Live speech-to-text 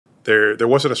there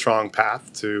wasn't a strong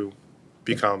path to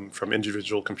become from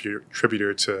individual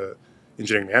contributor to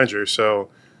engineering manager. So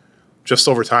just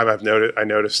over time, I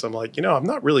noticed I'm like, I'm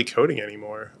not really coding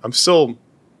anymore. I'm still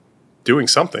doing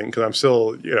something because I'm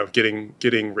still,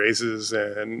 getting raises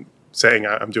and saying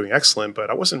I'm doing excellent,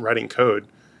 but I wasn't writing code.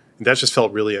 And that just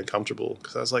felt really uncomfortable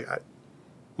because I was like,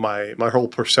 my whole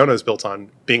persona is built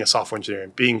on being a software engineer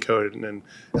and being code and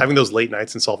having those late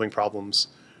nights and solving problems.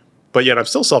 But yet I'm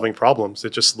still solving problems.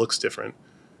 It just looks different.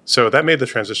 So that made the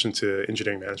transition to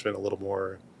engineering management a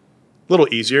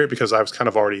little easier because I was kind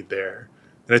of already there.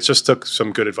 And it just took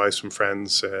some good advice from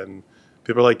friends, and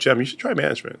people are like, Jem, you should try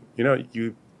management.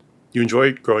 You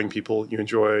enjoy growing people. You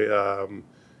enjoy,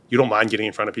 you don't mind getting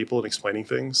in front of people and explaining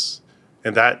things.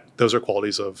 And those are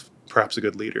qualities of perhaps a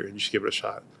good leader, and you should give it a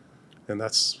shot. And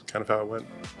that's kind of how it went.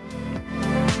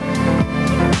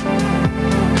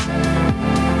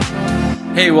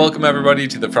 Hey, welcome everybody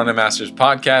to the Frontend Masters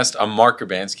Podcast. I'm Marc,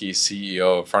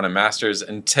 CEO of Frontend Masters,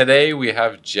 and today we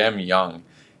have Jem Young.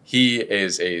 He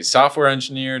is a software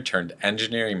engineer turned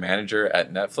engineering manager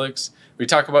at Netflix. We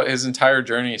talk about his entire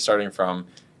journey, starting from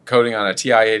coding on a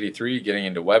TI-83, getting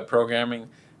into web programming,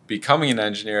 becoming an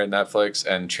engineer at Netflix,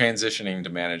 and transitioning to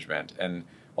management, and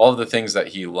all of the things that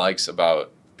he likes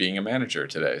about being a manager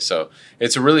today. So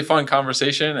it's a really fun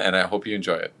conversation, and I hope you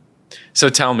enjoy it. So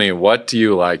tell me, what do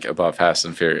you like about Fast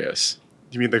and Furious?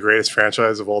 You mean the greatest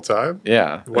franchise of all time?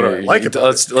 Yeah. What do I like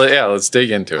about it? Let's dig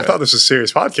into it. I thought this was a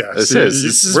serious podcast. This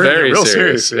is very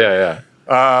serious. Yeah.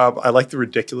 I like the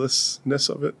ridiculousness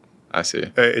of it. I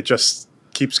see. It just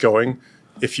keeps going.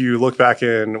 If you look back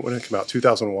when did it come out,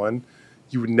 2001,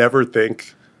 you would never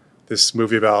think this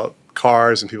movie about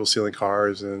cars and people stealing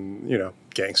cars and,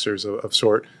 gangsters of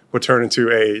sort would turn into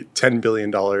a $10 billion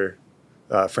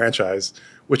franchise,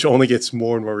 which only gets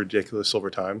more and more ridiculous over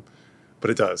time, but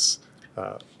it does.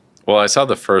 Well, I saw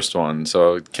the first one,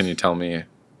 so can you tell me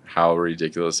how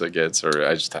ridiculous it gets, or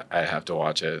I have to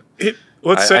watch it?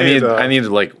 I need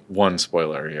like one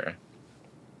spoiler here.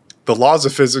 The laws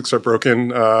of physics are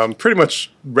broken pretty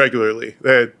much regularly.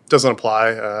 It doesn't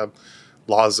apply.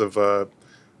 Laws of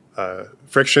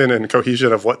friction and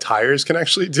cohesion of what tires can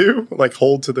actually do, like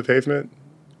hold to the pavement,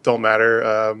 don't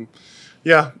matter.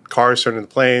 Cars turn into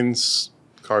planes.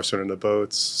 Cars turn into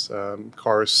boats.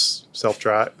 Cars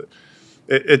self-drive.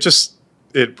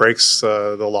 It breaks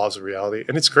the laws of reality,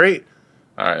 and it's great.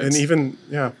 All right. And even,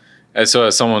 And so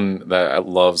as someone that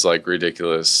loves like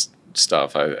ridiculous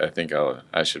stuff, I think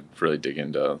I should really dig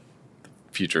into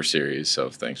future series. So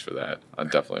thanks for that. I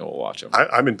definitely will watch them.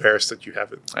 I'm embarrassed that you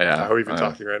haven't. Yeah. How are we even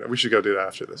talking right now? We should go do that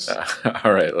after this.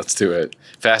 All right, let's do it.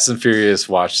 Fast and Furious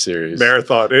watch series.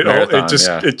 Marathon.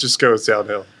 It just goes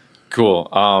downhill. Cool.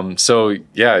 So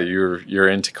yeah, you're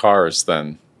into cars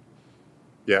then.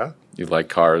 Yeah. You like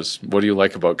cars. What do you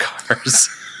like about cars?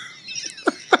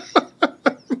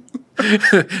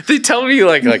 They tell me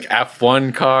like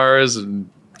F1 cars and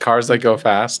cars that go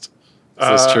fast. Is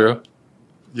this true?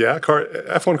 Yeah,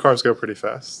 F1 cars go pretty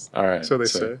fast. All right. So they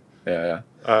say. Yeah.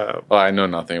 Well, I know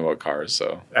nothing about cars,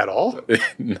 so at all.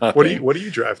 Nothing. What do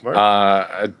you drive, Marc?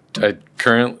 I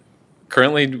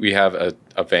currently we have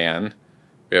a van.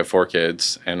 We have 4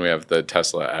 kids, and we have the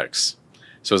Tesla X.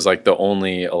 So it's like the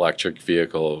only electric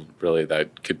vehicle really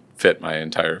that could fit my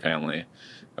entire family.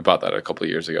 I bought that a couple of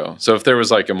years ago. So if there was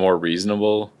like a more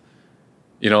reasonable,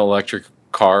 electric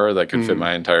car that could fit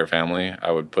my entire family,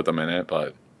 I would put them in it.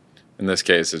 But in this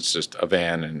case, it's just a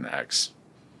van and an X.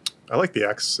 I like the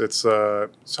X. It's a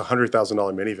 $100,000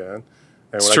 minivan.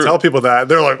 And when I tell people that,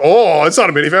 they're like, oh, it's not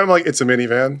a minivan. I'm like, it's a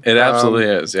minivan. It absolutely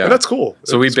is, yeah. And that's cool.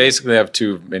 So we basically have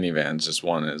 2 minivans. Just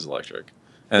one is electric.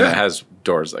 And it has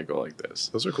doors that go like this.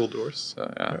 Those are cool doors.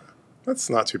 So, yeah. That's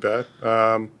not too bad.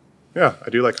 I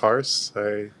do like cars.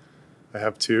 I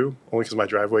have 2, only because my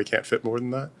driveway can't fit more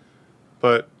than that.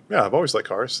 But, yeah, I've always liked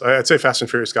cars. I'd say Fast and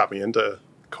Furious got me into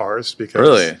cars because...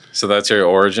 Really? So that's your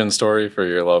origin story for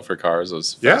your love for cars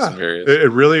was Fast and Furious?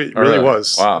 It really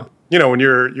was. Wow. When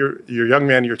you're a young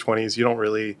man in your 20s, you don't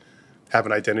really have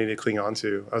an identity to cling on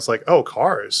to. I was like, oh,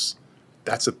 cars,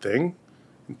 that's a thing.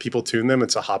 People tune them.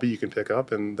 It's a hobby you can pick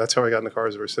up. And that's how I got into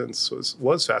cars ever since,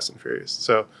 was Fast and Furious.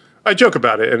 So I joke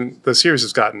about it. And the series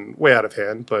has gotten way out of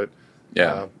hand. But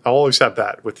I'll always have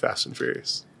that with Fast and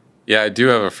Furious. Yeah, I do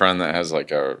have a friend that has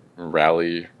like a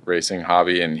rally racing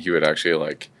hobby. And he would actually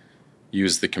like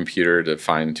use the computer to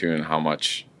fine tune how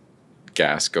much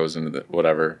gas goes into the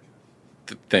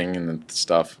thing and the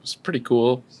stuff. It was pretty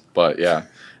cool. But yeah,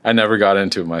 I never got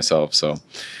into it myself. So,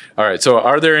 all right. So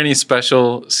are there any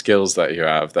special skills that you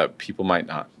have that people might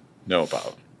not know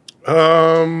about?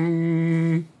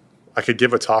 I could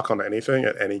give a talk on anything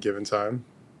at any given time.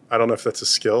 I don't know if that's a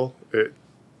skill. You're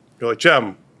like,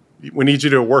 Jem, we need you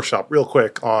to do a workshop real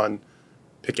quick on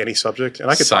pick any subject. And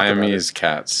I could talk about it. Siamese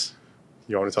cats.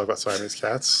 You want to talk about Siamese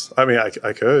cats? I mean,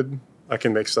 I could. I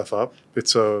can make stuff up. I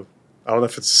don't know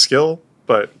if it's a skill,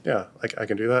 but yeah, I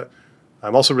can do that.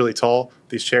 I'm also really tall.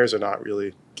 These chairs are not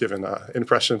really giving an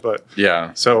impression, but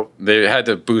yeah. So they had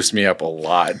to boost me up a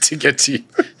lot to get to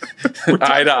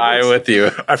eye to eye with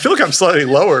you. I feel like I'm slightly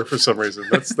lower for some reason.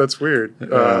 That's weird.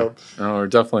 No, we're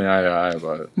definitely eye to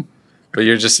eye, but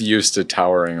you're just used to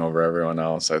towering over everyone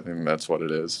else. I think that's what it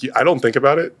is. I don't think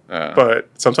about it, but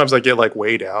sometimes I get like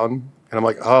way down, and I'm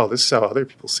like, oh, this is how other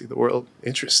people see the world.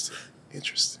 Interesting.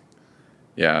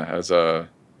 Yeah, as a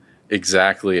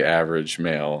exactly average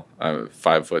male, I'm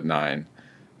 5'9".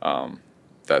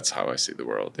 That's how I see the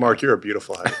world. Yeah. Marc, you're a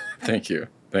beautiful height. Thank you.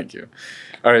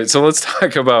 All right, so let's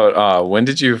talk about when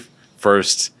did you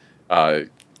first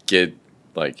get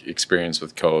like experience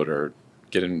with code or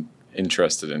get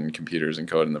interested in computers and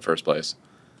code in the first place?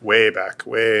 Way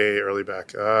early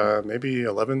back, maybe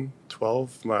 11,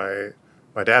 12. My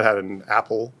dad had an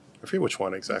Apple. I forget which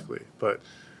one exactly, but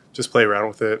just play around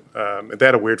with it. And they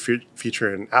had a weird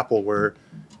feature in Apple where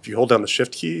if you hold down the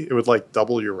shift key, it would like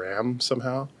double your RAM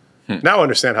somehow. Now I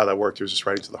understand how that worked. It was just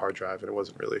writing to the hard drive, and it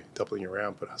wasn't really doubling your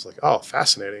RAM. But I was like, oh,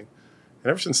 fascinating. And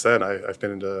ever since then, I've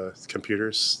been into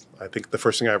computers. I think the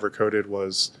first thing I ever coded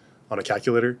was on a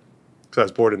calculator because I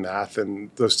was bored in math,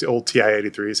 and those old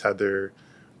TI-83s had their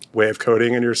way of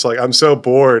coding, and you're just like, I'm so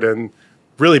bored, and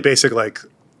really basic like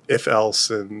if else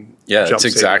and yeah, jump that's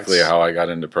exactly statements. how I got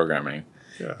into programming.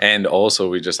 Yeah. And also,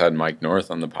 we just had Mike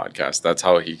North on the podcast. That's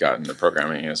how he got into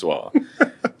programming as well.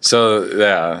 So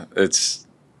yeah, it's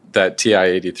that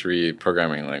TI-83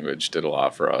 programming language did a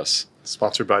lot for us.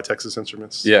 Sponsored by Texas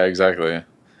Instruments. Yeah, exactly.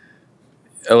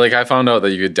 Like I found out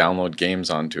that you could download games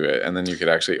onto it, and then you could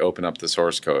actually open up the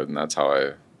source code, and that's how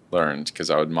I learned because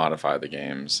I would modify the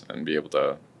games and be able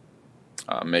to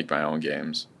make my own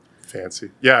games.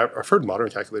 Fancy. Yeah, I've heard modern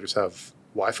calculators have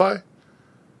Wi-Fi.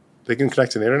 They can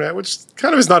connect to the internet, which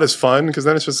kind of is not as fun because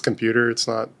then it's just a computer. It's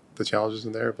not the challenges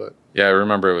in there, but yeah, I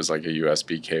remember it was like a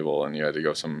USB cable, and you had to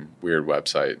go some weird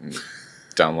website and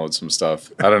download some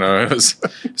stuff. I don't know. It was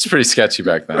pretty sketchy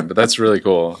back then, but that's really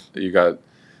cool that you got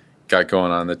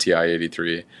going on the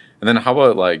TI-83. And then how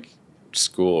about like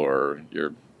school or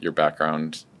your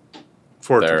background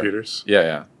for there? Computers?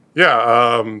 Yeah.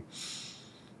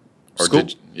 Or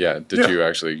did you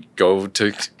actually go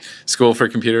to school for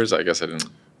computers? I guess I didn't.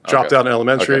 Dropped out in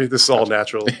elementary. Okay. This is all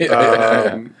natural.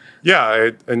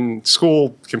 In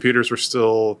school, computers were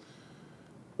still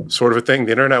sort of a thing.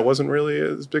 The internet wasn't really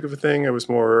as big of a thing. It was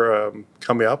more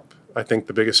coming up. I think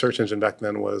the biggest search engine back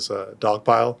then was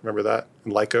Dogpile. Remember that?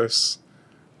 And Lycos.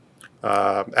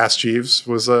 Ask Jeeves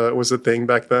was a thing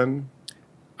back then.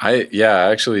 I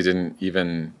actually didn't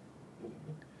even.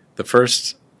 The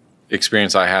first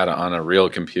experience I had on a real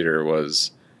computer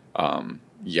was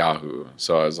Yahoo.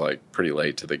 So I was like pretty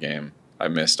late to the game. I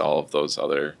missed all of those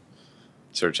other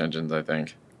search engines, I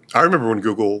think. I remember when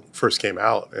Google first came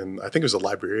out, and I think it was a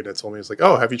librarian that told me, it's like,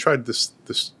 oh, have you tried this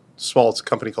small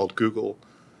company called Google?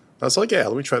 And I was like, yeah,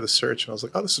 let me try the search. And I was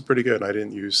like, oh, this is pretty good. And I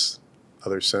didn't use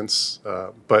others since.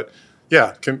 But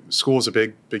yeah, school was a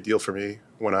big deal for me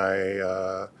when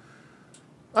I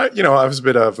was a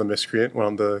bit of a miscreant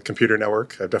on the computer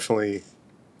network. I definitely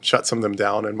shut some of them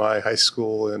down in my high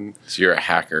school. And so you're a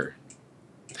hacker.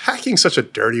 Hacking's such a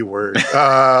dirty word.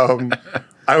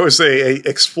 I was a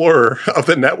explorer of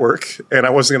the network, and I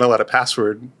wasn't going to let a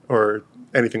password or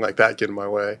anything like that get in my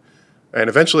way. And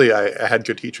eventually I had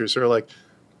good teachers who were like,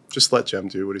 just let Jem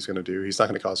do what he's going to do. He's not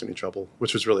going to cause any trouble,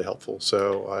 which was really helpful.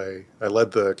 So I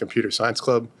led the computer science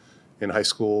club in high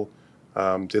school,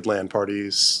 did LAN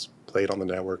parties, played on the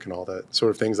network and all that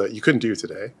sort of things that you couldn't do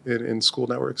today in school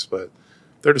networks. But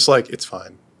they're just like, it's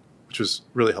fine, which was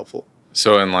really helpful.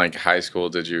 So in like high school,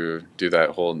 did you do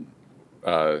that whole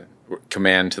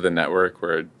command to the network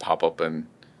where it'd pop up a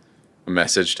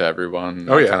message to everyone?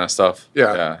 That kind of stuff?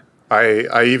 Yeah.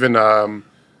 I even,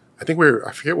 I think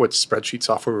I forget what spreadsheet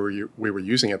software we were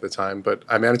using at the time, but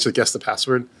I managed to guess the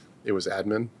password. It was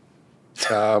admin.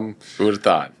 Who would have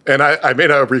thought? And I made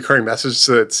a recurring message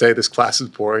to say this class is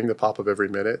boring to pop up every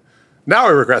minute. Now I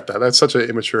regret that. That's such an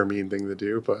immature, mean thing to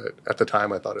do. But at the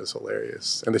time, I thought it was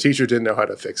hilarious. And the teacher didn't know how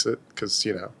to fix it because,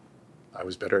 I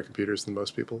was better at computers than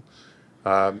most people.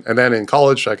 And then in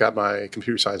college, I got my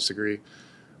computer science degree.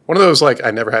 One of those, I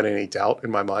never had any doubt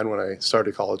in my mind when I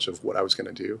started college of what I was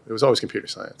going to do. It was always computer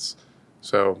science.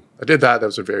 So I did that. That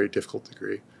was a very difficult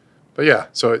degree. But yeah,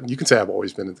 so you can say I've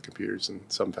always been into computers in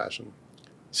some fashion.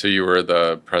 So you were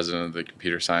the president of the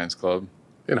computer science club?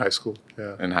 In high school,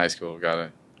 yeah. In high school, got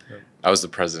it. I was the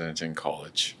president in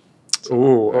college.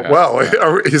 Ooh, wow.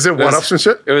 Is it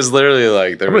one-upsmanship? It was literally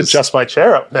like I'm going to adjust my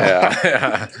chair up now.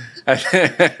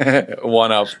 Yeah.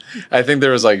 One up. I think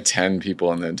there was like 10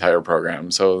 people in the entire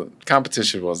program. So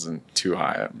competition wasn't too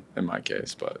high in my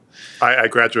case. But I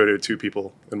graduated 2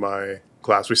 people in my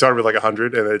class. We started with like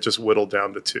 100 and it just whittled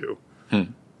down to 2.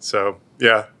 So,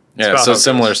 yeah. Yeah, so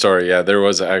similar story. Yeah, there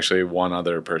was actually one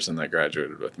other person that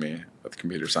graduated with me with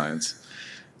computer science.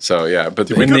 So yeah,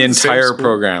 but in the entire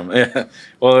program, yeah.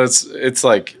 Well, it's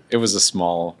like it was a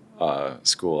small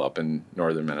school up in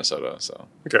northern Minnesota. So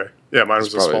okay, yeah, mine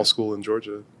was a small school in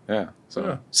Georgia. Yeah,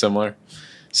 so similar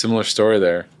story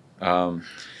there.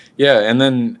 Yeah, and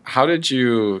then how did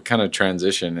you kind of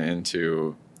transition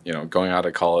into going out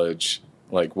of college?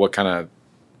 Like, what kind of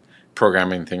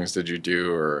programming things did you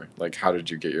do, or like how did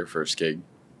you get your first gig?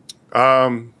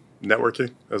 Networking,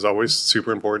 as always,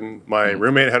 super important. My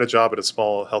roommate had a job at a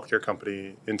small healthcare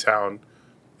company in town,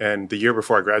 and the year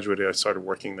before I graduated, I started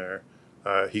working there.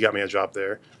 He got me a job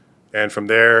there, and from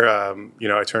there, I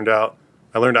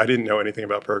learned I didn't know anything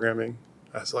about programming.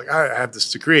 I was like, I have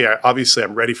this degree. Obviously,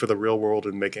 I'm ready for the real world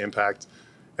and make an impact.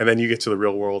 And then you get to the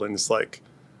real world, and it's like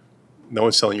no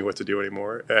one's telling you what to do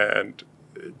anymore. And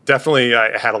definitely,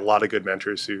 I had a lot of good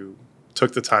mentors who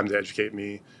took the time to educate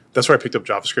me. That's where I picked up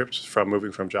JavaScript, from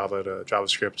moving from Java to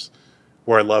JavaScript,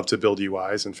 where I love to build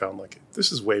UIs and found like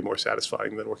this is way more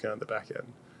satisfying than working on the back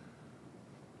end.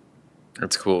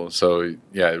 That's cool. So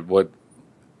yeah,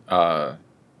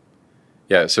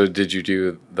 so did you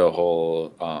do the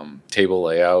whole table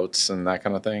layouts and that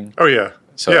kind of thing? Oh yeah.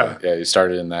 So yeah, you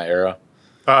started in that era.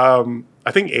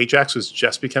 I think Ajax was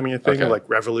just becoming a thing, like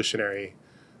revolutionary.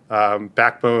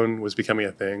 Backbone was becoming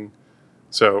a thing.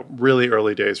 So really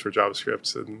early days for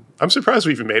JavaScript, and I'm surprised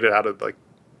we even made it out of like,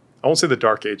 I won't say the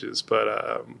dark ages,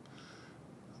 but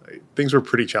things were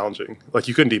pretty challenging. Like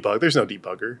you couldn't debug. There's no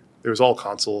debugger. There was all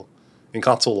console, and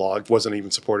console log wasn't even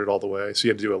supported all the way. So you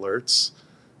had to do alerts,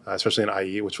 especially in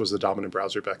IE, which was the dominant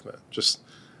browser back then. Just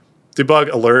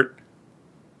debug, alert.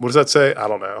 What does that say? I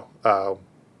don't know.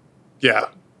 Yeah.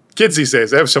 Kids these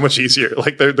days, they have so much easier.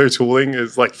 Like their tooling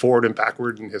is like forward and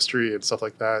backward in history and stuff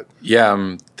like that. Yeah,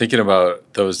 I'm thinking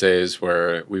about those days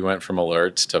where we went from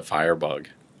alerts to Firebug.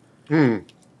 And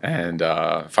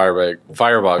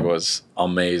Firebug was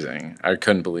amazing. I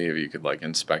couldn't believe you could like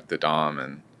inspect the DOM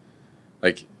and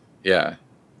like, yeah,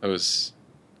 that was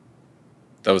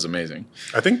amazing.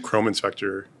 I think Chrome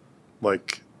Inspector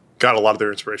like got a lot of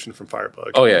their inspiration from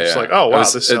Firebug. Oh yeah, it's like, oh wow,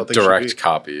 this is a direct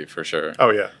copy for sure. Oh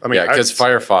yeah, I mean, because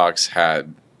Firefox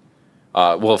had,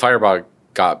 Firebug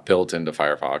got built into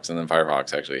Firefox, and then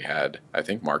Firefox actually had, I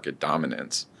think, market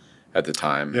dominance at the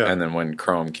time. Yeah. And then when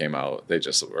Chrome came out, they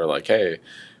just were like, hey,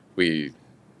 we,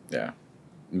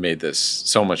 made this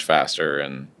so much faster,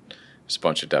 and there's a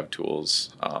bunch of dev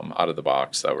tools out of the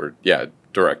box that were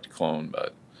direct clone,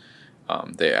 but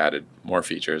they added more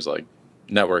features like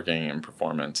networking and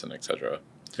performance and etc.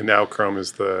 And now Chrome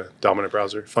is the dominant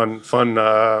browser. Fun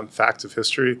fact of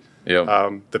history.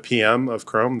 Yeah. The PM of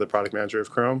Chrome, the product manager of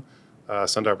Chrome,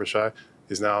 Sundar Pichai,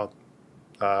 is now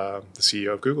the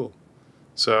CEO of Google.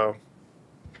 So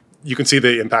you can see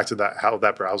the impact of that, how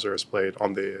that browser has played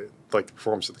on the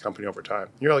performance of the company over time.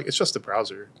 You're like, it's just a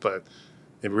browser, but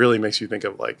it really makes you think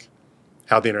of like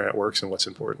how the internet works and what's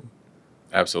important.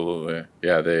 Absolutely.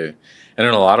 Yeah. And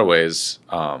in a lot of ways,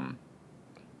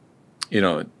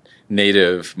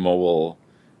 native mobile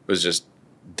was just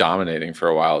dominating for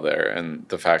a while there. And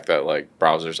the fact that like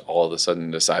browsers all of a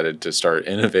sudden decided to start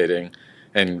innovating,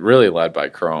 and really led by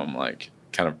Chrome, like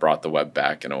kind of brought the web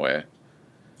back in a way.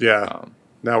 Yeah.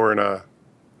 Now we're in a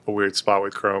weird spot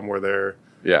with Chrome where they're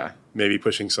maybe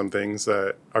pushing some things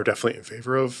that are definitely in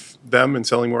favor of them and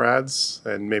selling more ads,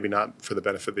 and maybe not for the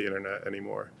benefit of the internet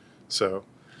anymore. So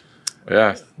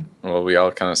yeah, well, we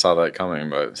all kind of saw that coming,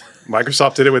 but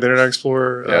Microsoft did it with Internet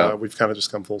Explorer. We've kind of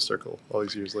just come full circle all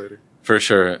these years later. For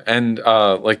sure. And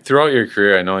like throughout your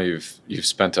career, I know you've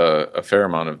spent a fair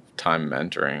amount of time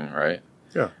mentoring, right?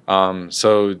 Yeah.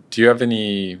 So do you have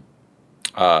any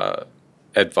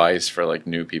advice for like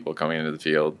new people coming into the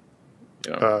field,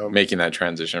 making that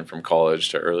transition from college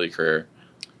to early career?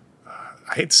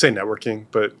 I hate to say networking,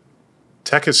 but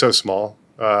tech is so small.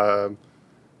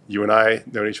 You and I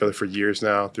known each other for years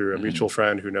now through a mutual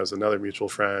friend who knows another mutual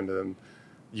friend, and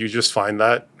you just find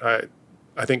that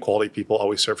I think quality people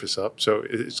always surface up. So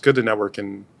it's good to network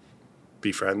and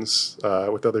be friends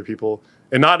with other people,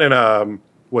 and not in a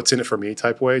what's in it for me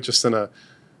type way, just in a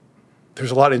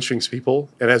there's a lot of interesting people,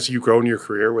 and as you grow in your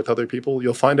career with other people,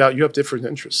 you'll find out you have different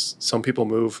interests. Some people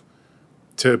move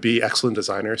to be excellent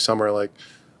designers. Some are like,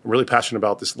 I'm really passionate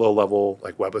about this low level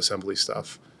like WebAssembly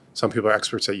stuff. Some people are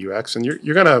experts at UX, and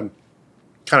you're going to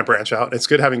kind of branch out. It's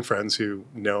good having friends who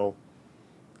know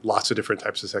lots of different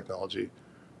types of technology.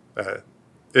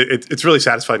 It's really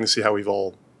satisfying to see how we've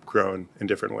all grown in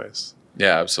different ways.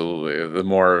 Yeah, absolutely. The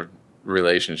more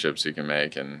relationships you can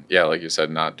make, and yeah, like you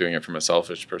said, not doing it from a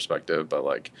selfish perspective, but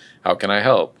like, how can I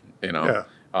help? You know,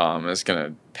 it's going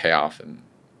to pay off in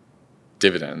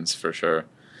dividends for sure.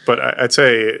 But I'd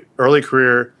say early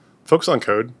career, focus on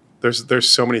code. There's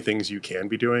so many things you can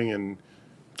be doing, and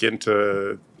get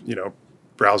into,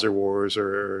 browser wars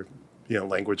or,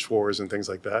 language wars and things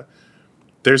like that.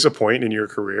 There's a point in your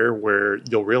career where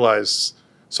you'll realize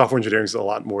software engineering is a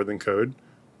lot more than code.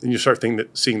 And you start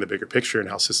seeing the bigger picture and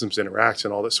how systems interact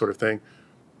and all that sort of thing.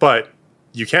 But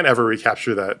you can't ever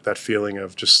recapture that feeling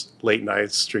of just late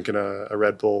nights, drinking a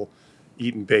Red Bull,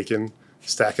 eating bacon,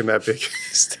 stacking that bacon.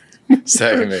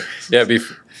 Stacking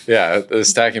bacon. Yeah, the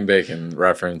stacking bacon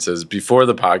reference is before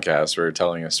the podcast, we were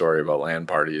telling a story about LAN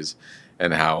parties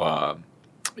and how,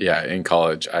 in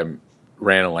college, I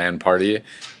ran a LAN party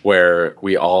where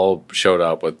we all showed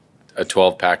up with a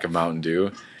 12-pack of Mountain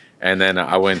Dew. And then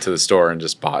I went to the store and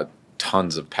just bought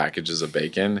tons of packages of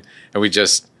bacon.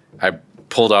 And I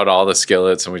pulled out all the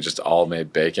skillets and we just all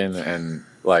made bacon and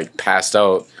like passed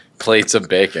out plates of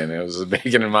bacon. It was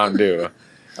bacon and Mountain Dew.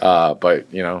 But,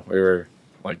 we were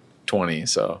like 20,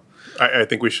 so. I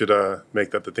think we should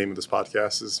make that the theme of this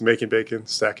podcast is making bacon,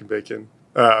 stacking bacon.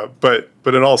 But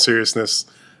in all seriousness,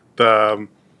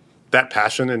 that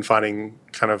passion and finding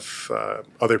kind of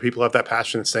other people have that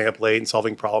passion and staying up late and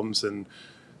solving problems and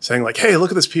saying like, hey,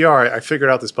 look at this PR. I figured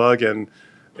out this bug. And,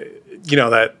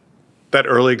 that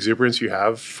early exuberance you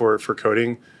have for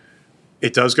coding,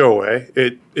 it does go away.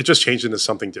 It just changed into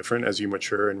something different as you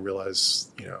mature and realize,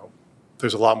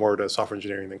 there's a lot more to software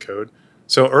engineering than code.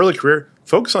 So early career,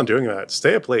 focus on doing that.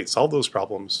 Stay up late, solve those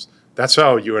problems. That's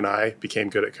how you and I became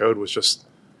good at code, was just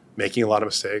making a lot of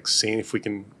mistakes, seeing if we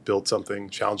can build something,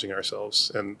 challenging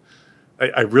ourselves. And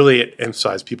I really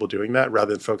emphasize people doing that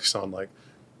rather than focus on like,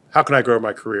 how can I grow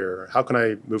my career? Or how can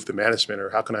I move to management?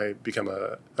 Or how can I become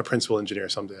a principal engineer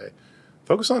someday?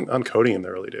 Focus on coding in the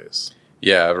early days.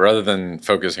 Yeah, rather than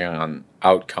focusing on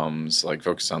outcomes, like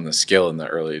focus on the skill in the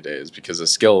early days, because the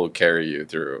skill will carry you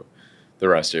through the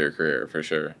rest of your career for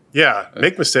sure. Yeah,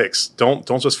 make mistakes. Don't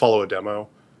just follow a demo.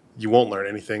 You won't learn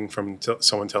anything from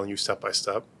someone telling you step by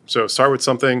step. So start with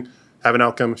something, have an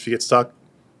outcome. If you get stuck,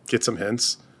 get some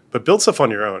hints, but build stuff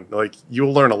on your own. Like,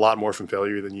 you'll learn a lot more from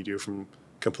failure than you do from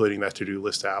completing that to-do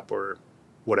list app or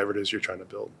whatever it is you're trying to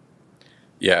build.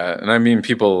 Yeah, and I mean,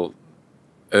 people,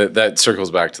 that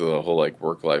circles back to the whole like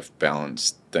work-life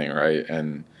balance thing, right?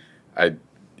 And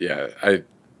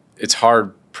it's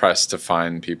hard pressed to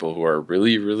find people who are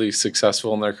really, really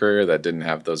successful in their career that didn't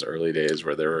have those early days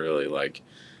where they were really like,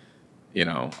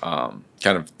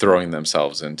 kind of throwing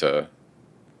themselves into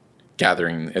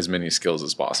gathering as many skills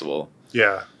as possible.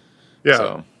 Yeah.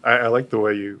 So. I like the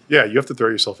way you have to throw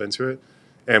yourself into it.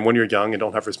 And when you're young and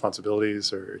don't have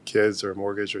responsibilities or kids or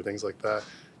mortgage or things like that,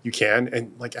 you can,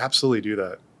 and like absolutely do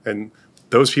that. And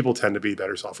those people tend to be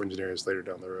better software engineers later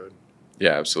down the road.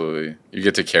 Yeah, absolutely. You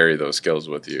get to carry those skills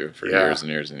with you for years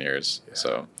and years and years. Yeah.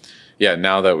 So,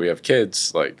 now that we have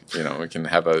kids, like, we can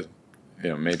have a,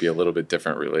 maybe a little bit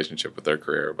different relationship with their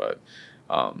career. But,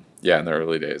 in the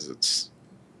early days,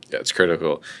 it's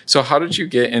critical. So how did you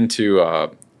get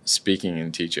into speaking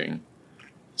and teaching?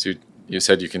 So you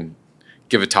said you can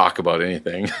give a talk about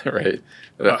anything, right?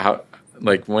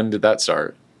 When did that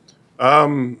start?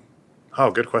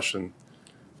 Good question.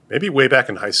 Maybe way back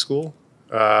in high school.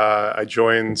 I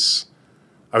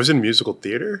was in musical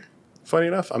theater, funny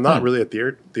enough. I'm not really a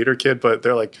theater kid, but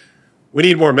they're like, we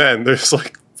need more men. There's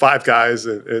like 5 guys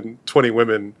and 20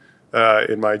 women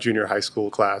in my junior high school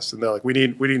class. And they're like, we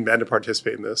need men to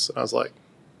participate in this. And I was like,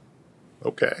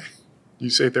 okay, you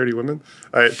say 30 women?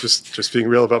 Just being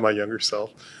real about my younger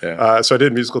self. Yeah. So I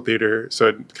did musical theater. So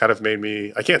it kind of made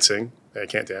me, I can't sing, I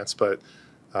can't dance, but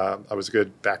I was a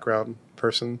good background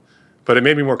person. But it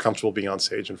made me more comfortable being on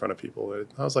stage in front of people.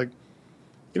 I was like,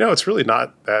 it's really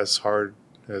not as hard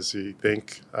as you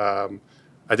think.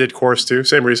 I did chorus too.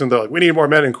 Same reason. They're like, we need more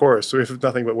men in chorus. So we have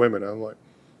nothing but women. I'm like,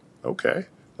 okay,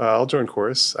 I'll join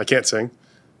chorus. I can't sing.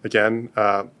 Again,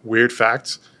 weird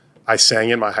fact, I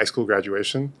sang at my high school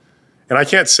graduation. And I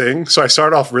can't sing. So I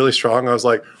started off really strong. I was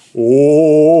like,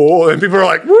 oh, and people are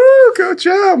like, woo, go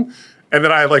Jem. And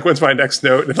then I went to my next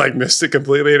note and missed it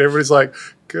completely. And everybody's like,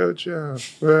 go Jem.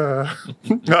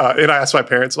 And I asked my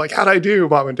parents, like, how'd I do,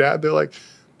 Mom and Dad? They're like,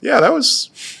 yeah, that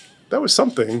was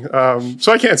something.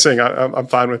 So I can't sing. I'm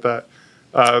fine with that.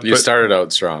 You started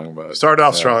out strong.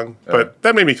 But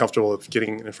that made me comfortable with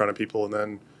getting in front of people. And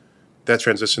then that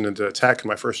transitioned into tech,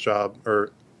 my first job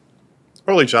or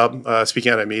early job,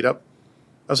 speaking at a meetup,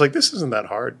 I was like, this isn't that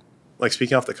hard. Like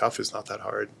speaking off the cuff is not that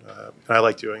hard. And I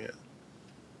like doing it.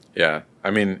 Yeah.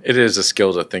 I mean, it is a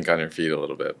skill to think on your feet a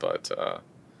little bit, but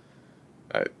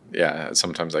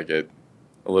sometimes I get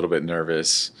a little bit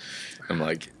nervous. I'm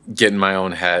like get in my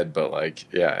own head, but like,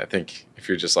 yeah, I think if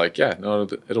you're just like, yeah, no,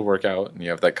 it'll work out, and you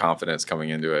have that confidence coming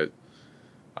into it,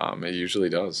 it usually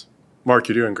does. Marc,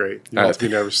 you're doing great. You don't have to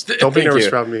be nervous. Don't be nervous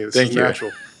around me. This is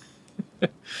natural.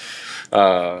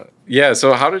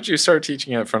 So how did you start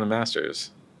teaching at Frontend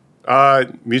Masters?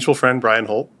 Mutual friend, Brian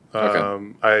Holt.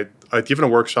 Okay. I'd given a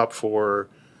workshop for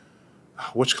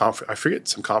which conference? I forget,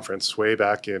 some conference way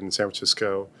back in San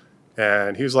Francisco.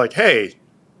 And he was like, hey,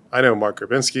 I know Marc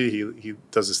Grabinski. He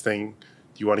does this thing.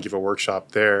 Do you want to give a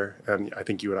workshop there? And I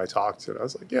think you and I talked. And I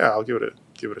was like, yeah, I'll give it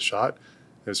a shot.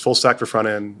 It was full stack for front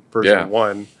end version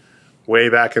 1, way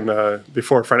back in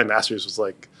before Frontend Masters was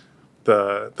like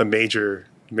the major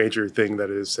thing that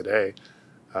it is today.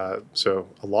 So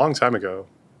a long time ago.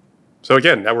 So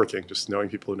again, networking, just knowing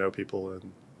people who know people,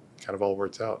 and kind of all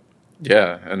works out.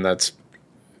 Yeah, and that's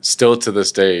still to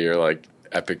this day your like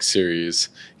epic series.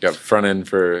 You got front end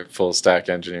for full stack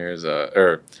engineers,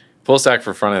 or full stack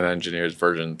for front end engineers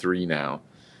version 3 now.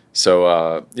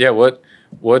 So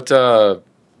what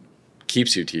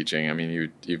keeps you teaching? I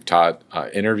mean, you've taught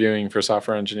interviewing for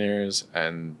software engineers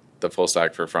and the full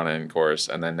stack for front end course,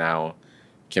 and then now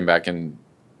came back and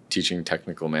teaching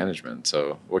technical management.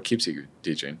 So what keeps you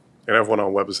teaching? And I have one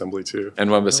on WebAssembly too.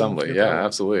 And WebAssembly, yeah,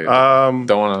 absolutely. Don't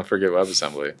want to forget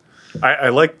WebAssembly. I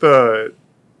like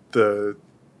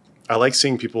I like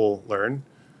seeing people learn,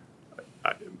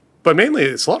 but mainly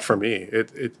it's a lot for me.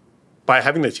 It by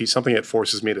having to teach something, it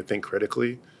forces me to think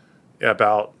critically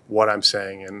about what I'm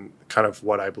saying and kind of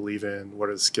what I believe in, what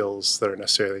are the skills that are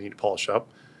necessary that I need to polish up.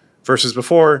 Versus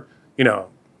before,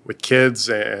 with kids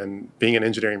and being an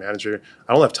engineering manager,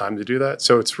 I don't have time to do that.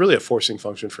 So it's really a forcing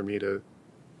function for me to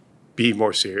be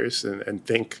more serious and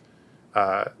think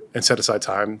and set aside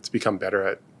time to become better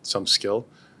at some skill.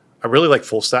 I really like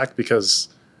full stack because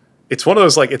it's one of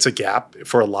those, like, it's a gap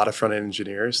for a lot of front end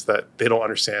engineers that they don't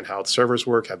understand how the servers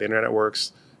work, how the internet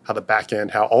works, how the back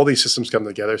end, how all these systems come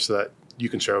together so that you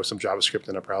can show some JavaScript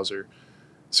in a browser.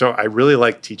 So I really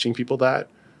like teaching people that.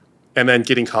 And then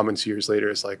getting comments years later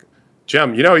is like,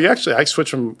 Jem, I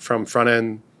switched from front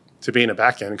end to being a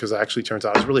back end because it actually turns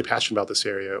out I was really passionate about this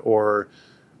area. Or,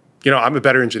 I'm a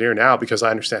better engineer now because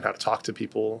I understand how to talk to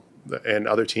people and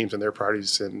other teams and their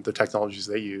priorities and the technologies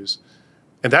they use.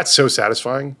 And that's so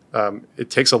satisfying. It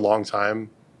takes a long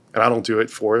time, and I don't do it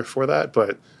for that,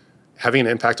 but having an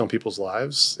impact on people's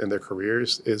lives and their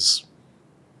careers is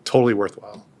totally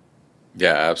worthwhile.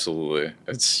 Yeah, absolutely.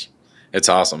 It's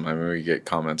awesome. I mean, we get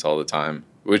comments all the time,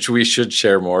 which we should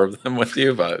share more of them with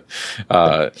you. But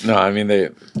no, I mean,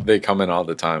 they come in all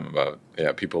the time about,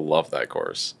 people love that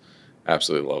course.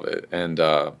 Absolutely love it. And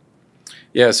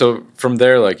so from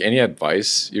there, like, any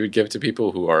advice you would give to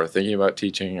people who are thinking about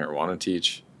teaching or want to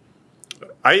teach?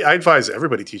 I advise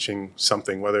everybody teaching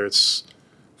something, whether it's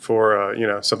for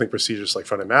something prestigious like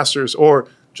Frontend Masters or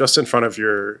just in front of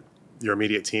your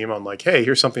immediate team on like, hey,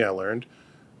 here's something I learned.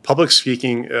 Public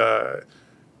speaking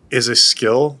is a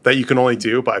skill that you can only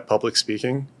do by public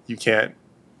speaking.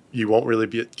 You won't really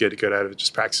get good at it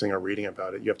just practicing or reading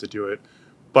about it. You have to do it.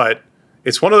 But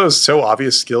it's one of those so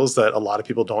obvious skills that a lot of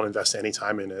people don't invest any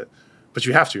time in it. But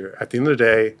you have to. At the end of the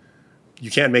day, you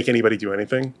can't make anybody do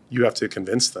anything. You have to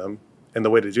convince them. And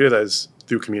the way to do that is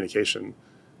through communication.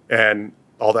 And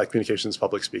all that communication is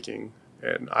public speaking.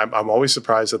 And I'm always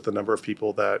surprised at the number of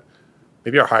people that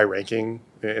maybe are high ranking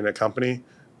in a company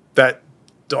that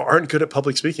aren't good at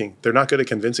public speaking. They're not good at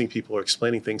convincing people or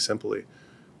explaining things simply.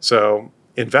 So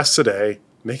invest today,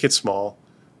 make it small,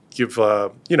 give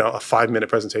a 5-minute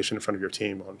presentation in front of your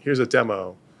team on here's a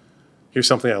demo, here's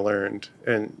something I learned.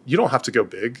 And you don't have to go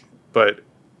big, but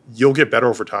you'll get better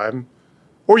over time,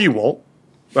 or you won't.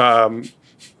 You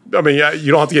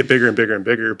don't have to get bigger and bigger and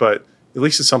bigger, but at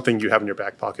least it's something you have in your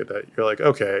back pocket that you're like,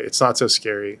 okay, it's not so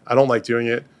scary. I don't like doing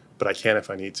it, but I can if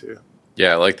I need to.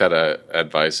 Yeah, I like that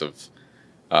advice of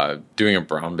doing a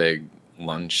brown bag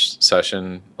lunch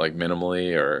session, like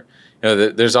minimally, or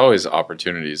there's always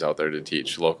opportunities out there to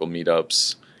teach, local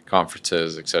meetups,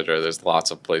 conferences, etc. There's lots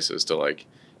of places to like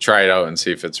try it out and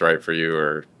see if it's right for you,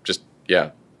 or just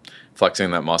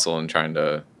flexing that muscle and trying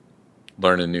to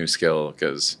learn a new skill,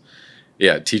 because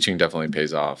teaching definitely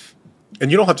pays off.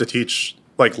 And you don't have to teach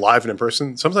like live and in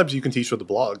person. Sometimes you can teach with a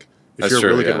blog. If you're a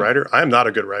really good writer. I am not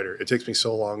a good writer. It takes me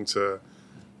so long to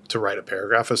write a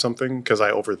paragraph of something because I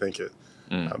overthink it.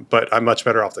 But I'm much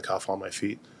better off the cuff on my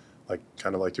feet. like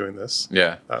kind of like doing this.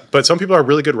 Yeah. But some people are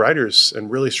really good writers and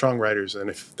really strong writers. And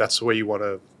if that's the way you want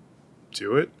to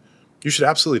do it, you should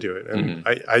absolutely do it. And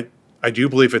I do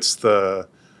believe it's a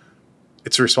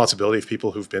responsibility of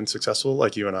people who've been successful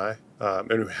like you and I,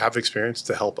 and who have experience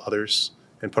to help others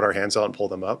and put our hands out and pull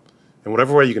them up. And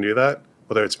whatever way you can do that,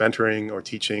 whether it's mentoring or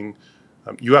teaching,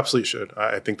 you absolutely should.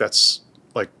 I think that's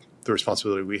like the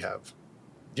responsibility we have.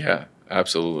 Yeah,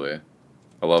 absolutely.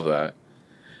 I love that.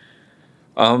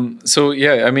 So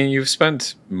yeah, I mean, you've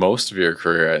spent most of your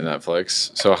career at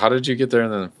Netflix. So how did you get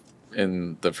there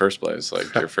in the first place?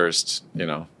 Like your first,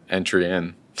 entry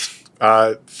in?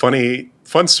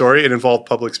 Fun story. It involved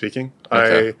public speaking.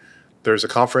 Okay. There's a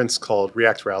conference called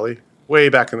React Rally way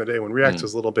back in the day when React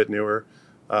was a little bit newer.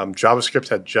 JavaScript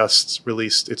had just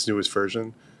released its newest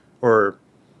version, or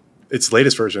its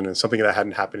latest version, and something that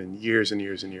hadn't happened in years and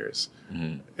years and years.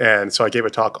 And so I gave a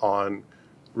talk on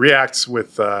React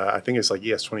with, I think it's like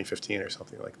ES 2015 or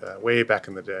something like that, way back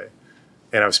in the day.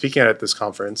 And I was speaking at this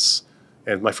conference,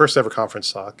 and my first ever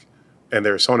conference talk. And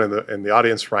there was someone in the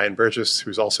audience, Ryan Burgess,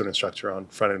 who's also an instructor on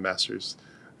Frontend Masters,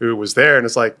 who was there. And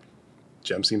it's like,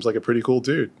 Jem seems like a pretty cool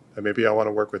dude. And maybe I want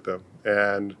to work with them.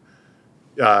 And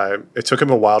it took him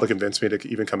a while to convince me to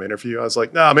even come interview. I was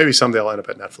like, no, maybe someday I'll end up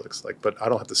at Netflix. Like, but I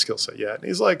don't have the skill set yet. And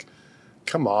he's like,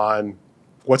 come on,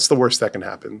 what's the worst that can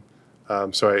happen?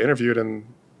 So I interviewed, and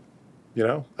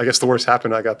I guess the worst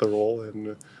happened. I got the role,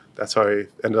 and that's how I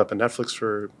ended up at Netflix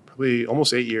for probably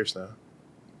almost 8 years now.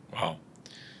 Wow,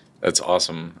 that's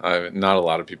awesome. Not a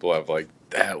lot of people have like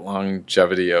that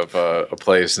longevity of a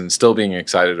place and still being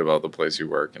excited about the place you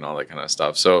work and all that kind of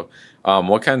stuff. So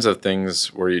what kinds of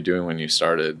things were you doing when you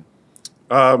started?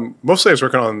 Mostly I was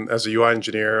working as a UI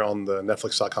engineer on the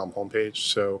Netflix.com homepage.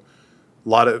 So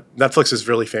Netflix is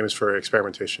really famous for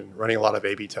experimentation, running a lot of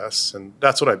A/B tests. And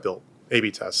that's what I built,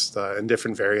 A/B tests and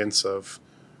different variants of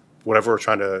whatever we're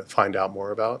trying to find out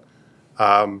more about.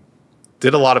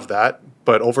 Did a lot of that,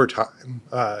 but over time,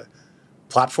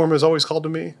 platform is always called to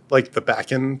me, like the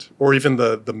back end or even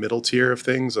the middle tier of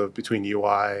things between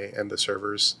UI and the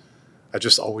servers. I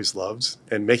just always loved,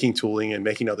 and making tooling and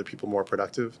making other people more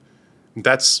productive.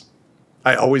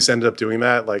 I always ended up doing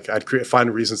that. Like I'd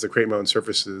find reasons to create my own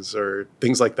services or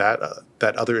things like that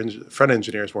that other front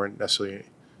engineers weren't necessarily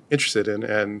interested in.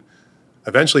 And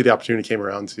eventually the opportunity came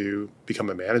around to become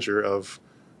a manager of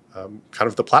kind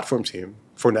of the platform team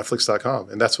for Netflix.com.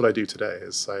 And that's what I do today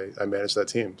is I manage that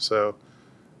team. So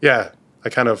yeah, I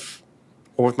kind of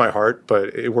went with my heart,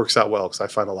 but it works out well because I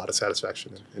find a lot of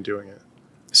satisfaction in doing it.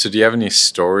 So do you have any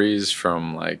stories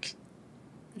from like,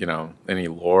 any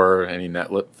lore, any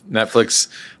Netflix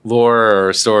lore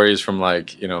or stories from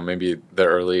like, maybe the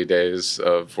early days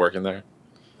of working there?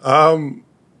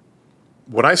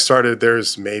 When I started,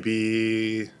 there's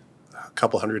maybe a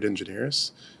couple hundred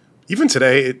engineers. Even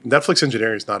today, Netflix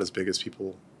engineering is not as big as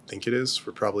people think it is.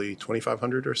 We're probably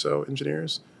 2,500 or so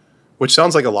engineers, which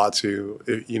sounds like a lot to,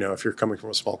 if you're coming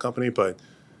from a small company, but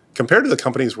compared to the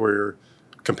companies we're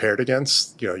compared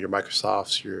against, your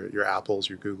Microsofts, your Apples,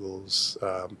 your Googles,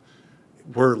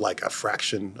 we're like a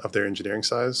fraction of their engineering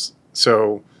size.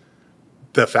 So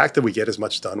the fact that we get as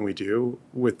much done we do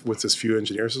with as few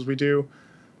engineers as we do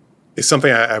is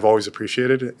something I've always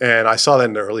appreciated. And I saw that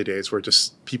in the early days where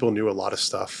just people knew a lot of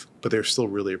stuff, but they're still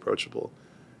really approachable.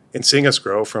 And seeing us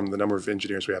grow from the number of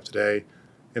engineers we have today,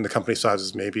 and the company size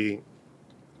is maybe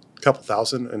a couple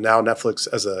thousand, and now Netflix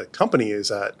as a company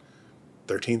is at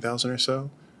 13,000 or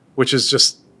so, which is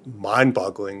just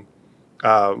mind-boggling.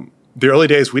 The early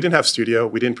days, we didn't have studio.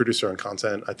 We didn't produce our own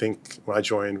content. I think when I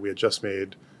joined, we had just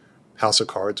made House of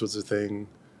Cards was a thing.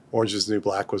 Orange is the New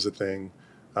Black was a thing.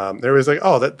 There was like,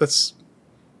 oh, that's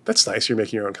nice. You're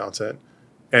making your own content.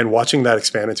 And watching that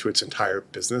expand into its entire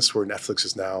business where Netflix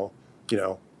is now,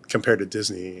 compared to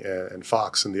Disney and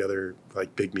Fox and the other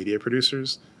like big media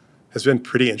producers has been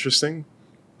pretty interesting.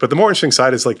 But the more interesting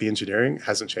side is like the engineering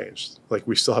hasn't changed. Like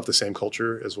we still have the same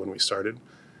culture as when we started,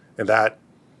 and that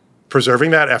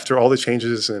preserving that after all the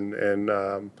changes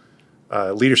and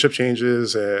leadership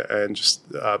changes and just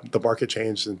the market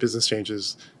change and business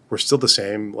changes, we're still the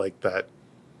same. Like that,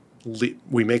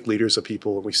 we make leaders of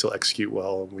people, and we still execute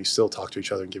well, and we still talk to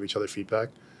each other and give each other feedback.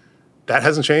 That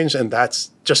hasn't changed, and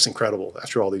that's just incredible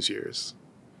after all these years.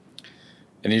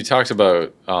 And you talked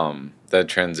about that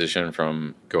transition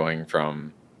from going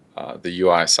from the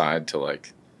UI side to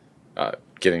like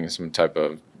getting some type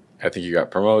of, I think you got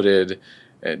promoted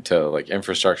to like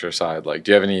infrastructure side. Like,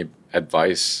 do you have any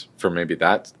advice for maybe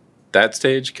that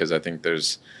stage? Because I think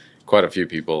there's quite a few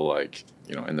people like,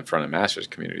 in the Frontend Masters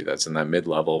community that's in that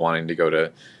mid-level wanting to go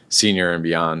to senior and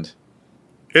beyond.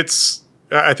 It's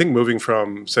I think moving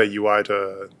from, say, UI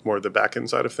to more of the back-end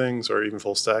side of things or even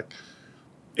full stack,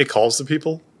 it calls to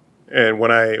people. And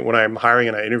when I'm hiring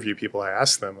and I interview people, I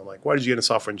ask them, I'm like, why did you get into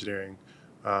software engineering?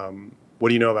 What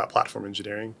do you know about platform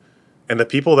engineering? And the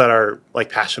people that are like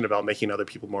passionate about making other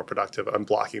people more productive,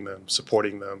 unblocking them,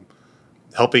 supporting them,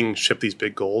 helping ship these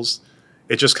big goals,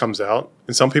 it just comes out.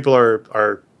 And some people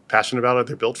are passionate about it.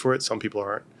 They're built for it. Some people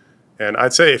aren't. And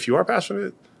I'd say if you are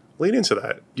passionate, lean into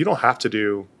that. You don't have to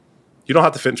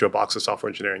fit into a box of software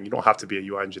engineering. You don't have to be a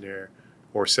UI engineer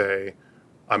or say,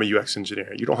 I'm a UX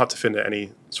engineer. You don't have to fit into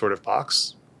any sort of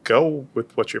box. Go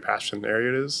with what your passion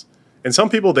area is. And some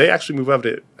people, they actually move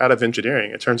out of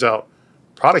engineering. It turns out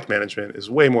product management is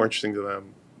way more interesting to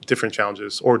them, different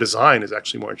challenges, or design is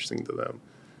actually more interesting to them.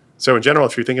 So in general,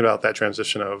 if you're thinking about that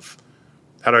transition of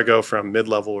how do I go from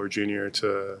mid-level or junior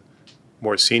to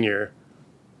more senior,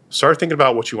 start thinking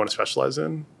about what you want to specialize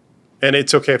in. And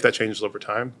it's okay if that changes over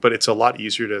time, but it's a lot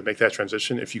easier to make that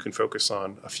transition if you can focus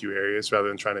on a few areas rather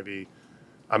than trying to be,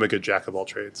 I'm a good jack of all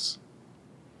trades.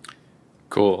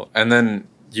 Cool. And then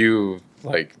you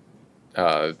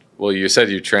you said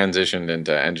you transitioned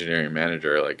into engineering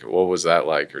manager. Like, what was that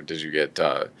like? Or did you get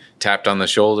tapped on the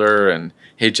shoulder and,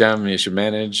 hey, Jem, you should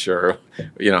manage? Or,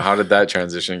 how did that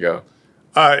transition go?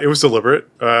 It was deliberate.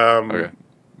 Okay.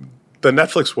 The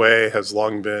Netflix way has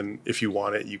long been, if you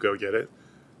want it, you go get it.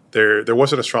 There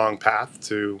wasn't a strong path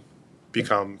to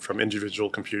become from individual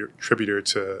contributor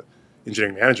to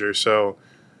engineering manager. So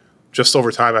just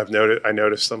over time, I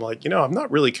noticed I'm like, I'm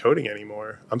not really coding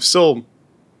anymore. I'm still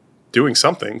doing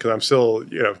something because I'm still,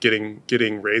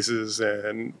 getting raises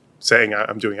and saying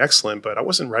I'm doing excellent, but I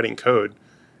wasn't writing code.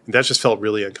 And that just felt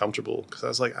really uncomfortable because I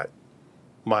was like,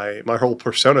 my whole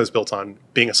persona is built on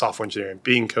being a software engineer and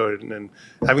being code and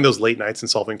having those late nights and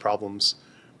solving problems.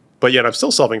 But yet I'm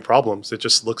still solving problems. It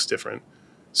just looks different.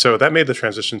 So that made the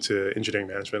transition to engineering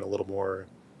management a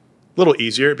little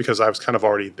easier because I was kind of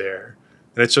already there.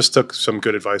 And it just took some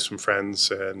good advice from friends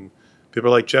and people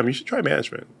are like, Jem, you should try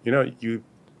management. You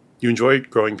enjoy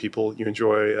growing people. You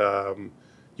enjoy,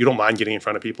 you don't mind getting in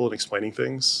front of people and explaining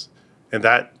things. And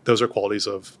those are qualities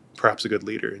of perhaps a good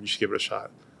leader and you should give it a shot.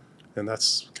 And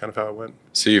that's kind of how it went.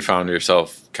 So you found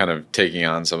yourself kind of taking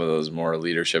on some of those more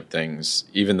leadership things,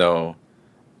 even though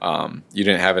you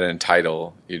didn't have it in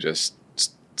title. You just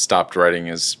stopped writing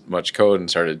as much code and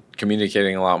started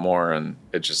communicating a lot more. And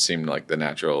it just seemed like the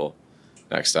natural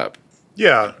next step.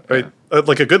 Yeah.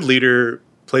 Like a good leader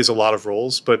plays a lot of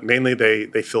roles, but mainly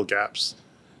they fill gaps.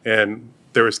 And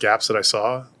there was gaps that I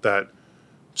saw that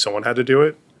someone had to do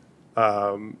it.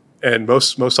 And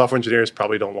most software engineers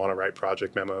probably don't want to write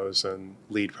project memos and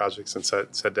lead projects and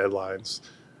set deadlines.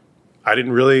 I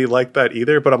didn't really like that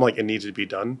either, but I'm like, it needs to be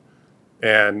done.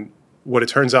 And what it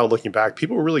turns out, looking back,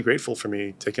 people were really grateful for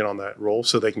me taking on that role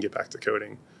so they can get back to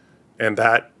coding. And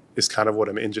that is kind of what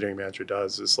an engineering manager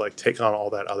does, is like take on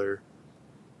all that other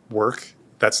work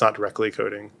that's not directly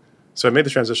coding. So it made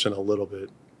the transition a little bit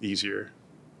easier.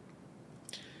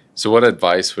 So what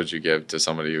advice would you give to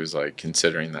somebody who's like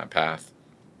considering that path?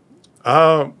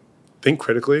 Think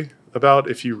critically about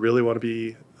if you really want to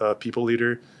be a people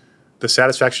leader. The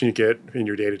satisfaction you get in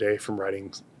your day-to-day from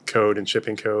writing code and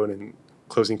shipping code and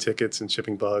closing tickets and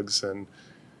shipping bugs and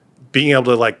being able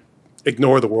to like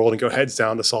ignore the world and go heads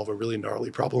down to solve a really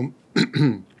gnarly problem.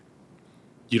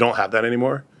 You don't have that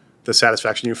anymore. The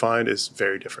satisfaction you find is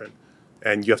very different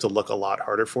and you have to look a lot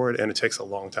harder for it and it takes a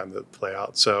long time to play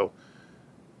out. So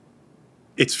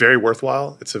it's very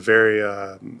worthwhile. It's a very,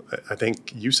 I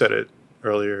think you said it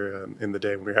earlier in the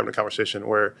day when we were having a conversation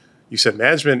where you said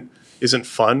management isn't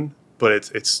fun, but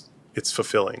it's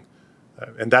fulfilling.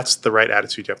 And that's the right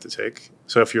attitude you have to take.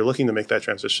 So if you're looking to make that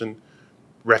transition,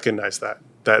 recognize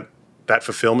that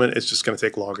fulfillment is just going to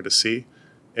take longer to see.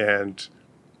 And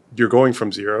you're going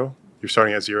from zero. You're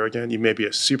starting at zero again. You may be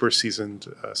a super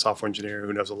seasoned software engineer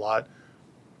who knows a lot.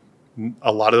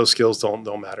 A lot of those skills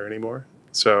don't matter anymore.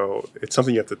 So it's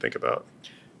something you have to think about.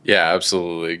 Yeah,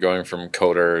 absolutely. Going from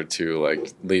coder to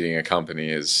like leading a company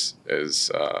is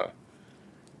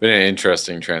been an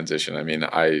interesting transition. I mean,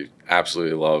 I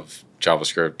absolutely love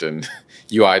JavaScript and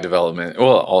UI development,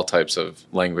 well, all types of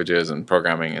languages and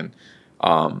programming.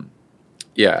 And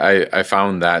I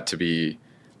found that to be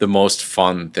the most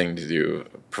fun thing to do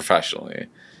professionally.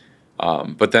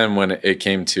 But then when it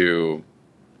came to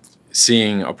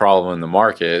seeing a problem in the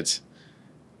market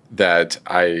that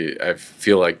I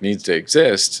feel like needs to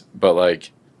exist, but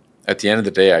like at the end of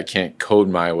the day, I can't code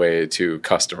my way to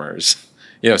customers.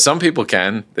 Some people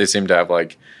can. They seem to have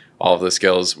like all of the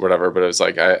skills, whatever. But it was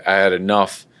like I had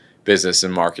enough business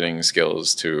and marketing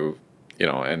skills to,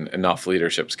 and enough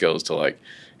leadership skills to like,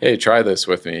 hey, try this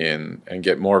with me and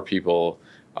get more people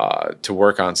to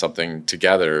work on something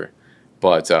together.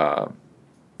 But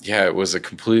it was a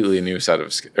completely new set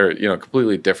of,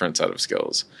 completely different set of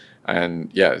skills.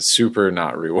 And super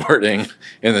not rewarding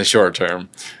in the short term.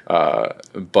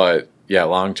 But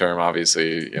long term,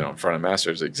 obviously, Frontend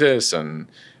Masters exists, and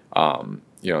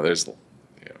there's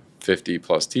 50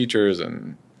 plus teachers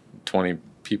and 20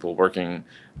 people working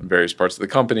in various parts of the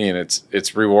company, and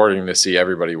it's rewarding to see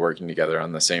everybody working together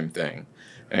on the same thing,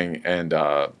 and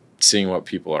seeing what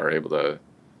people are able to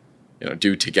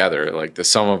do together. Like the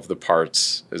sum of the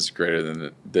parts is greater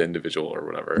than the individual or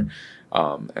whatever.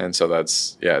 And so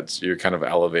that's you're kind of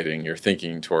elevating your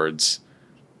thinking towards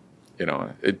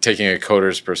taking a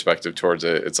coder's perspective towards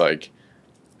it. It's like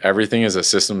everything is a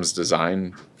systems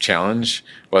design challenge,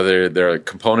 whether they're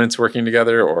components working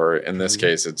together or in this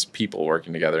case it's people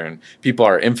working together, and people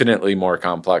are infinitely more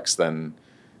complex than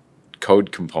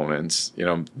code components.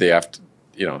 They have to,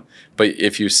 but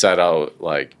if you set out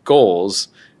like goals,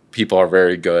 people are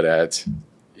very good at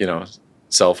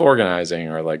self-organizing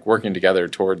or like working together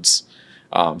towards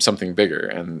something bigger,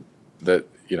 and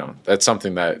that's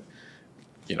something that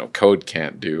code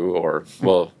can't do, or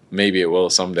well, maybe it will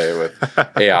someday with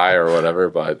AI or whatever.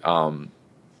 But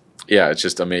it's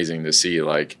just amazing to see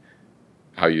like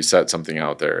how you set something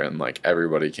out there and like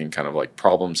everybody can kind of like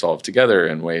problem solve together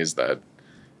in ways that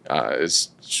is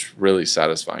really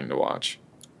satisfying to watch.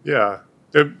 Yeah,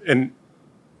 and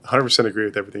 100% agree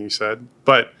with everything you said.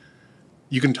 But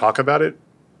you can talk about it,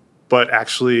 but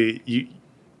actually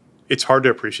it's hard to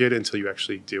appreciate it until you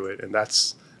actually do it, and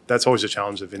that's always a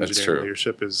challenge of engineering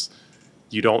leadership is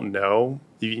you don't know,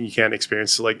 you can't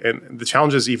experience it. Like, and the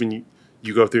challenges even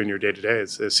you go through in your day to day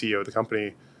as CEO of the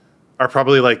company are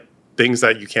probably like things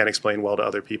that you can't explain well to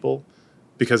other people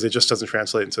because it just doesn't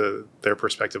translate into their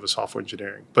perspective of software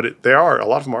engineering. But a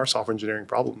lot of them are software engineering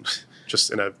problems,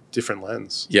 just in a different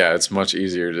lens. Yeah, it's much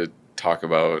easier to talk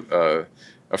about a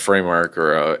framework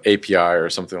or a API or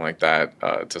something like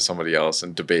that to somebody else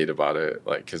and debate about it,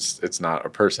 like, because it's not a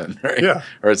person, right? Yeah.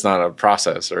 Or it's not a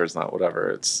process, or it's not whatever.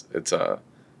 It's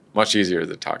much easier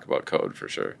to talk about code for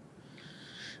sure.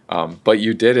 But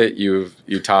you did it. You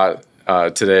taught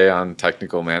today on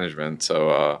technical management,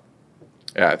 so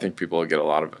I think people will get a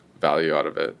lot of value out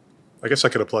of it. I guess I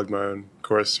could have plugged my own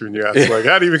course when you asked, like,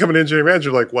 how do you become an engineering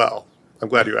manager? Like, well, I'm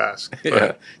glad you asked.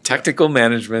 Technical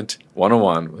Management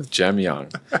 101 with Jem Young.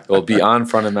 It will be on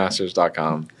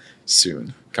frontendmasters.com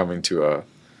soon, coming to a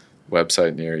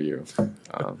website near you.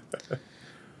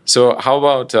 So how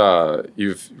about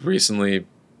you've recently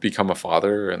become a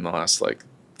father in the last like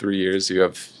 3 years? You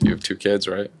have 2 kids,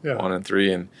 right? Yeah. 1 and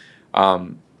 3. And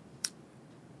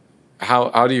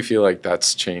how do you feel like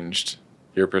that's changed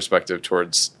your perspective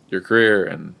towards your career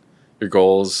and your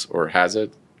goals, or has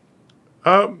it?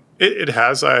 It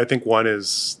has. I think one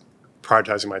is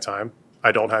prioritizing my time.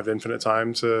 I don't have infinite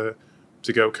time to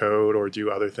go code or do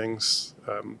other things.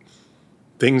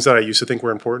 Things that I used to think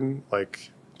were important,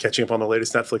 like catching up on the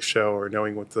latest Netflix show or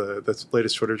knowing what the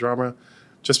latest Twitter drama,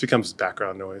 just becomes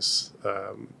background noise.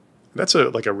 That's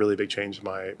a really big change in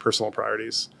my personal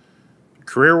priorities.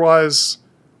 Career-wise,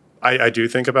 I do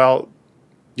think about,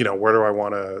 how do I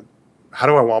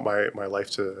want my life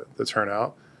to turn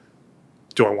out?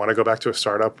 Do I want to go back to a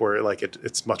startup where like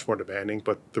it's much more demanding,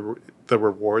 but the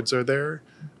rewards are there?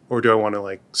 Or do I want to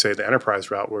like say the enterprise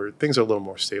route where things are a little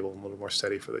more stable and a little more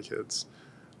steady for the kids?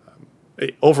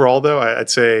 Overall, though, I'd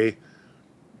say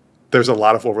there's a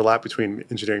lot of overlap between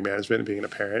engineering management and being a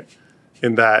parent,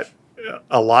 in that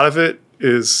a lot of it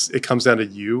comes down to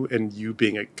you and you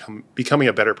becoming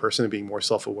a better person and being more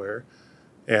self-aware,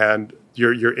 and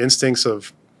your instincts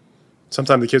of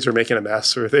sometimes the kids are making a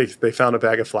mess, or they found a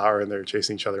bag of flour and they're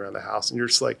chasing each other around the house, and you're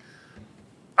just like,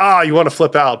 you want to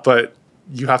flip out, but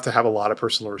you have to have a lot of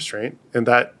personal restraint, and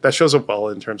that shows up well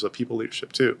in terms of people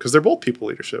leadership too, because they're both people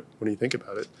leadership when you think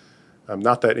about it.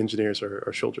 Not that engineers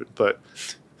are children, but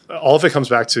all of it comes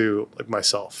back to like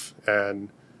myself, and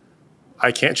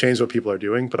I can't change what people are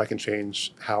doing, but I can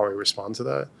change how I respond to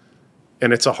that.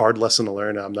 And it's a hard lesson to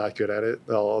learn. I'm not good at it.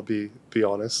 I'll be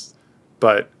honest,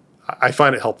 but I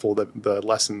find it helpful that the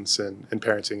lessons in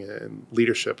parenting and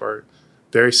leadership are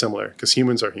very similar, because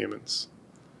humans are humans.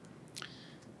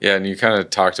 Yeah, and you kind of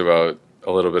talked about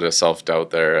a little bit of self-doubt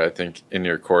there. I think in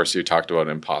your course you talked about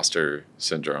imposter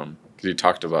syndrome. Could you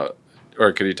talk to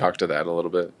that a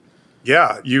little bit?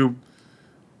 Yeah, you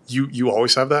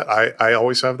always have that. I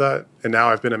always have that. And now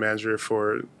I've been a manager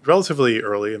for relatively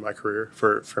early in my career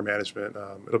for management.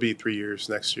 It'll be 3 years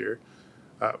next year.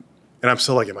 And I'm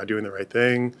still like, am I doing the right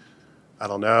thing? I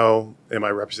don't know. Am I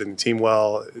representing the team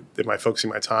well? Am I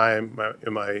focusing my time?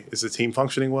 Is the team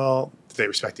functioning well? Do they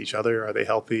respect each other? Are they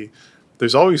healthy?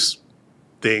 There's always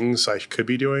things I could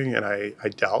be doing, and I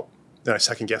doubt, and I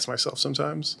second guess myself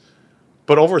sometimes.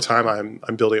 But over time,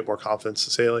 I'm building up more confidence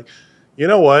to say, like, you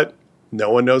know what? No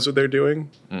one knows what they're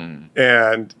doing,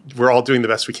 and we're all doing the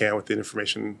best we can with the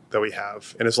information that we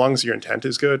have. And as long as your intent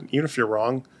is good, even if you're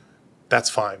wrong, that's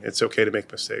fine. It's okay to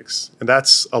make mistakes, and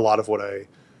that's a lot of what I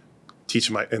teach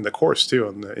in the course too,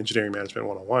 on the Engineering Management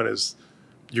 101, is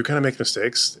you're going to make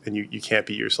mistakes, and you can't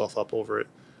beat yourself up over it.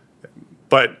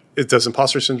 But does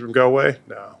imposter syndrome go away?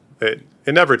 No, it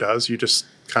never does. You just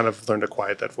kind of learn to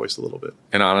quiet that voice a little bit.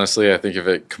 And honestly, I think if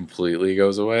it completely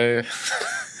goes away,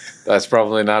 that's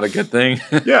probably not a good thing.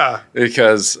 Yeah.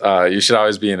 Because you should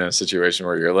always be in a situation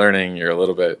where you're learning, you're a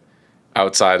little bit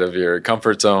outside of your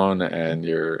comfort zone, and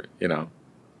you're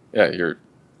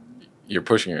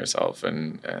pushing yourself,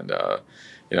 and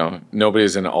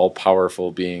nobody's an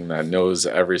all-powerful being that knows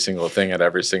every single thing at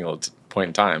every single point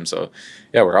in time. So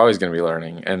yeah, we're always going to be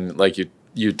learning. And like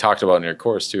you talked about in your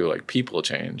course too, like people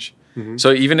change. Mm-hmm.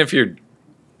 So even if you're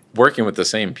working with the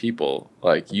same people,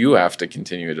 like you have to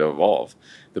continue to evolve.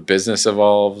 The business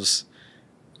evolves,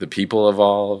 the people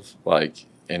evolve, like,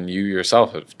 and you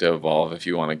yourself have to evolve if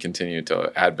you want to continue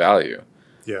to add value.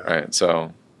 Yeah. Right.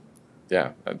 So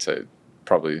yeah, I'd say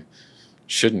probably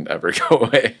shouldn't ever go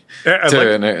away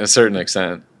to a certain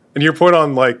extent. And your point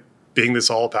on like being this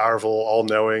all-powerful,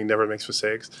 all-knowing, never makes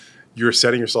mistakes, you're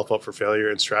setting yourself up for failure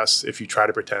and stress if you try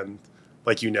to pretend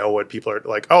like you know what people are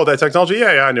like. Oh, that technology,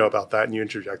 yeah, I know about that, and you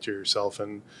interject yourself,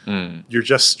 and you're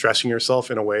just stressing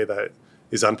yourself in a way that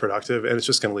is unproductive, and it's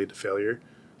just going to lead to failure.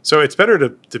 So it's better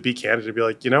to be candid and be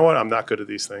like, you know what, I'm not good at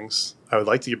these things. I would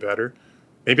like to get better.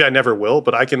 Maybe I never will,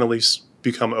 but I can at least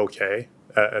become okay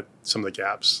at some of the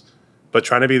gaps. But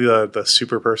trying to be the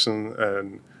super person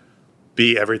and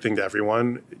be everything to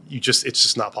everyone, it's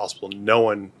just not possible. No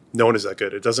one is that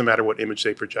good. It doesn't matter what image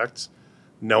they project.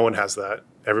 No one has that.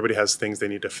 Everybody has things they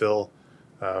need to fill.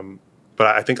 But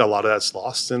I think a lot of that's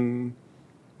lost in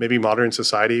maybe modern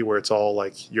society, where it's all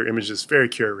like your image is very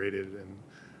curated, and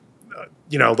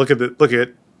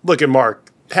look at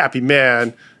Marc, happy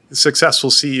man, successful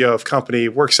CEO of company,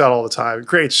 works out all the time,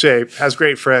 great shape, has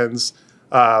great friends.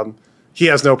 He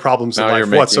has no problems in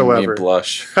life whatsoever. Me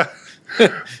blush.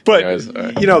 But anyways,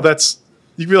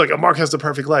 you'd be like, oh, Marc has the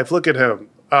perfect life. Look at him.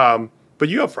 But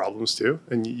you have problems too,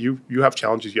 and you have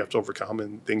challenges you have to overcome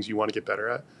and things you want to get better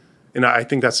at. And I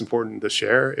think that's important to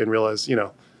share and realize,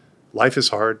 life is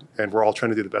hard, and we're all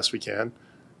trying to do the best we can,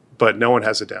 but no one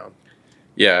has it down.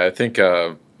 Yeah, I think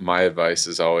my advice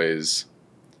is always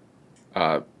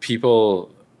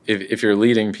people, if you're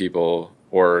leading people,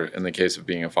 or in the case of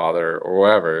being a father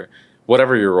or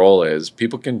whatever your role is,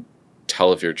 people can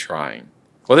tell if you're trying.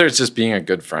 Whether it's just being a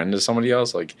good friend to somebody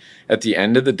else, like at the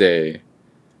end of the day,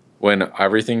 when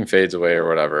everything fades away or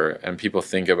whatever, and people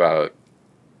think about,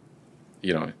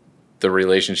 the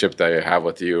relationship that you have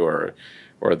with you, or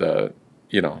the,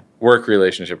 work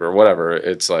relationship or whatever,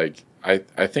 it's like, I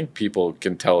think people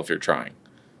can tell if you're trying.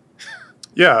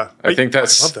 Yeah. I think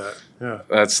that's, I love that. Yeah.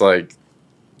 That's like,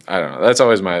 I don't know. That's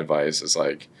always my advice. Is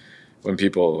like when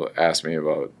people ask me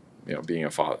about, being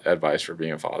advice for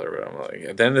being a father, but I'm like,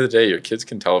 at the end of the day, your kids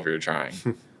can tell if you're trying.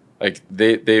 Like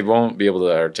they won't be able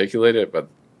to articulate it, but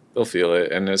they'll feel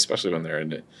it. And especially when they're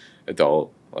an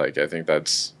adult, like I think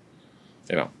that's,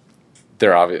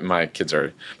 they're obvious. My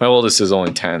oldest is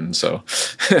only 10, so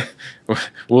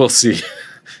we'll see.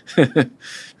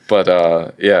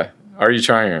 But yeah, are you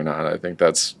trying or not? I think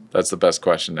that's the best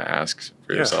question to ask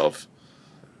for yourself.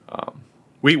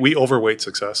 We overweight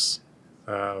success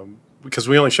because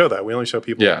we only show that. We only show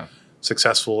people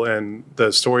successful, and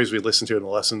the stories we listen to and the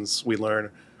lessons we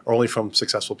learn are only from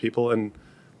successful people, and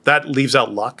that leaves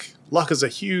out luck. Luck is a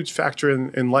huge factor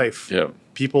in life. Yeah,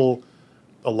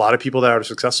 a lot of people that are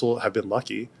successful have been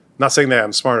lucky. Not saying that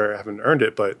I'm smarter, I haven't earned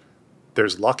it, but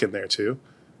there's luck in there too.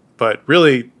 But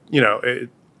really,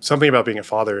 something about being a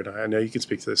father, and I know you can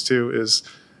speak to this too, is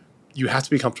you have to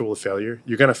be comfortable with failure.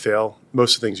 You're going to fail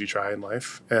most of the things you try in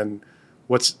life. And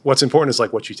what's important is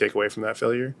like what you take away from that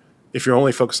failure. If you're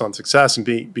only focused on success and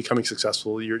becoming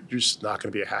successful, you're just not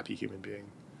going to be a happy human being.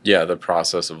 Yeah, the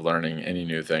process of learning any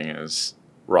new thing is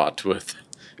wrought with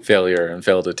failure and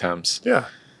failed attempts. Yeah.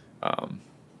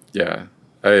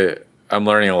 I'm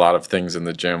learning a lot of things in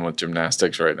the gym with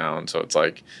gymnastics right now. And so it's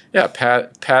like, yeah,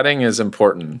 padding is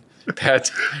important.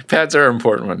 Pads are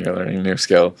important when you're learning a new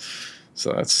skill.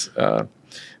 So that's,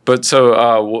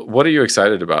 what are you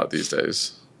excited about these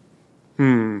days?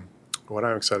 What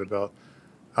I'm excited about?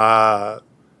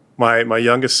 My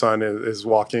youngest son is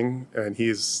walking, and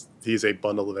he's a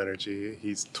bundle of energy.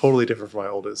 He's totally different from my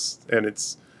oldest, and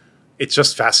it's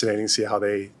just fascinating to see how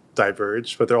they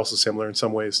diverge, but they're also similar in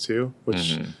some ways too,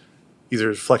 which either a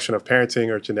reflection of parenting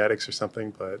or genetics or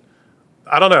something. But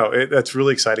I don't know. That's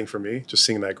really exciting for me, just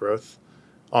seeing that growth.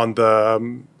 On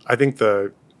the, I think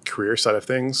the career side of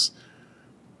things,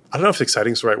 I don't know if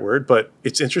exciting is the right word, but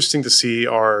it's interesting to see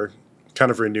our kind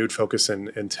of renewed focus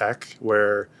in tech,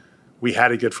 where we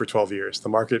had it good for 12 years. The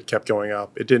market kept going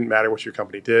up. It didn't matter what your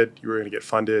company did. You were going to get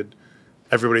funded.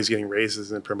 Everybody's getting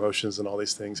raises and promotions and all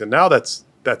these things. And now that's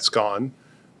gone.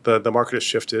 The market has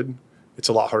shifted. It's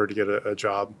a lot harder to get a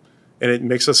job. And it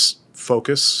makes us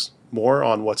focus more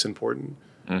on what's important.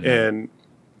 And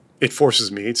it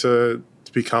forces me to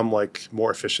become like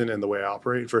more efficient in the way I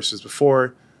operate, versus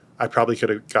before I probably could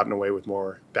have gotten away with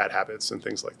more bad habits and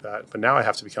things like that. But now I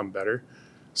have to become better.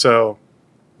 So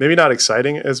maybe not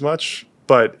exciting as much,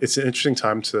 but it's an interesting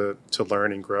time to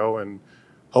learn and grow. And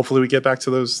hopefully we get back to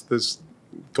those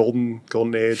golden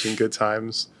age and good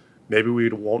times. Maybe we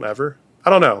won't ever. I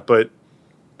don't know. But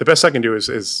the best I can do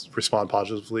is respond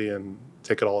positively and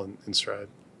take it all in stride.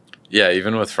 Yeah,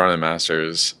 even with Frontend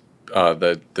Masters,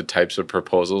 the types of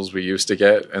proposals we used to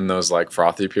get in those like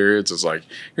frothy periods is like,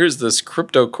 here's this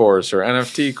crypto course or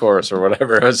NFT course or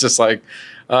whatever. I was just like,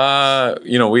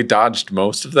 we dodged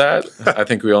most of that. I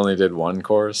think we only did one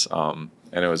course, and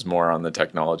it was more on the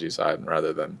technology side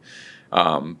rather than.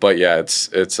 But yeah,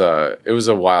 it was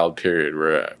a wild period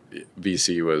where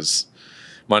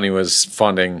money was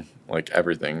funding like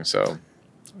everything. So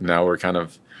now we're kind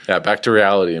of back to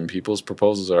reality, and people's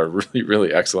proposals are really,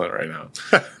 really excellent right now.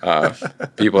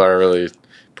 People are really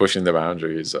pushing the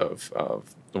boundaries of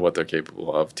what they're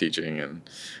capable of teaching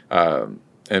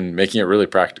and making it really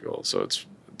practical. So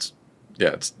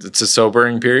it's a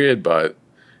sobering period, but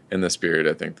in this period,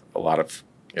 I think a lot of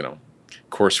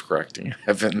course correcting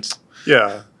happens.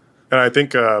 Yeah, and I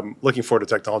think looking forward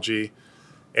to technology,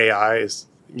 AI is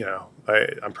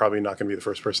I'm probably not going to be the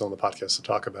first person on the podcast to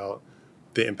talk about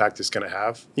the impact it's going to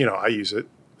have. I use it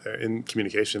in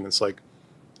communication. It's like,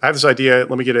 I have this idea,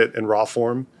 let me get it in raw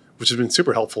form, which has been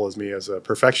super helpful as me as a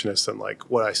perfectionist and like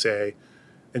what I say,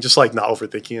 and just like not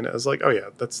overthinking it. I was like, oh yeah,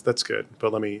 that's good,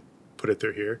 but let me put it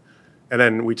through here. And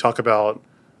then we talk about,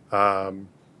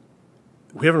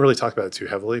 we haven't really talked about it too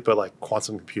heavily, but like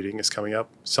quantum computing is coming up.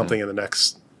 Something in the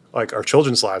next, like our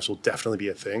children's lives will definitely be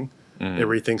a thing. It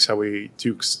rethinks how we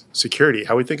do security,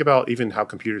 how we think about even how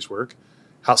computers work,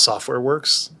 how software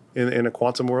works in a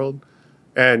quantum world.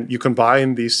 And you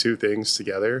combine these two things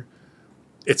together,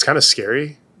 it's kind of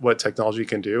scary what technology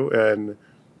can do. And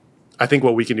I think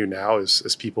what we can do now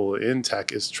as people in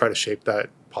tech is try to shape that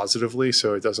positively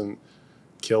so it doesn't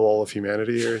kill all of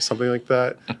humanity or something like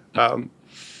that.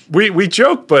 We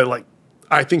joke, but like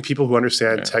I think people who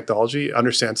understand technology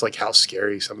understands like how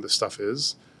scary some of this stuff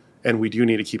is. And we do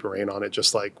need to keep a rein on it,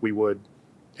 just like we would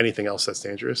anything else that's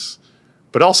dangerous.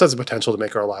 But it also has the potential to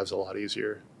make our lives a lot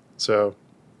easier. So,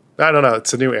 I don't know.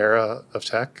 It's a new era of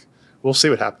tech. We'll see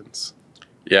what happens.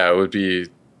 Yeah, it would be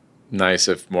nice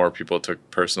if more people took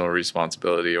personal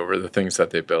responsibility over the things that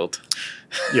they built.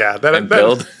 Yeah,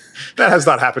 build. That has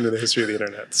not happened in the history of the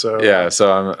internet. So yeah,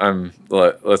 so I'm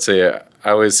let's say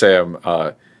I always say I'm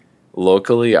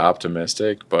locally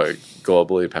optimistic but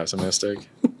globally pessimistic.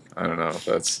 I don't know if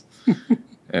that's.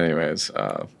 Anyways.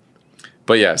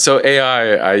 But yeah, so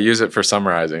AI, I use it for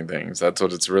summarizing things. That's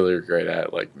what it's really great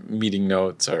at, like meeting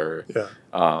notes or,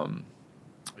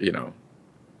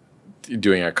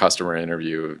 doing a customer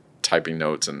interview, typing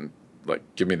notes and like,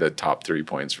 give me the top 3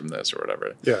 points from this or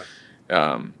whatever. Yeah.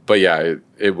 But yeah,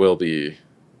 it will be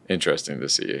interesting to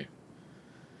see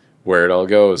where it all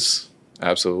goes.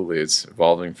 Absolutely. It's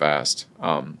evolving fast.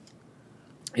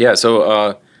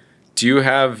 So do you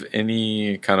have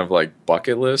any kind of like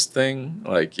bucket list thing?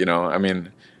 Like, I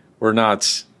mean, we're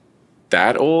not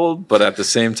that old, but at the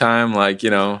same time, like,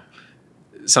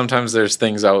 sometimes there's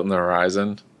things out in the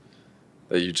horizon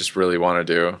that you just really want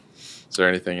to do. Is there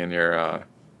anything in your...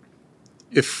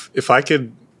 If I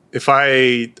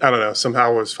don't know,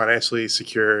 somehow was financially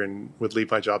secure and would leave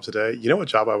my job today, what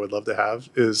job I would love to have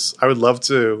is I would love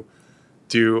to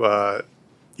do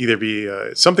either be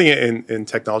something in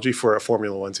technology for a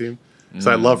Formula One team. So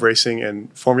I love racing,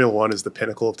 and Formula One is the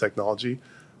pinnacle of technology.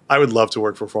 I would love to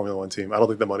work for a Formula One team. I don't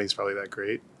think the money's probably that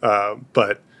great.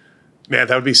 But man,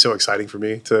 that would be so exciting for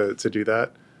me to do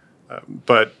that.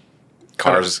 But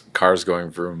cars going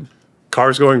vroom.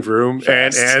 Cars going vroom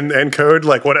and code.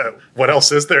 Like what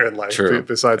else is there in life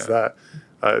besides that?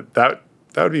 That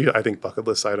would be, I think, bucket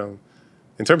list item.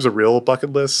 In terms of real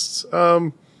bucket lists,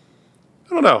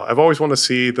 I don't know. I've always wanted to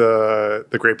see the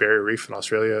Great Barrier Reef in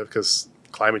Australia because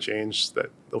climate change, that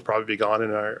they'll probably be gone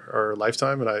in our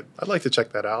lifetime. And I'd like to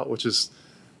check that out, which is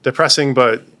depressing,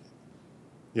 but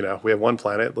we have one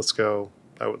planet. Let's go.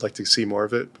 I would like to see more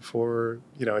of it before,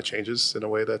 it changes in a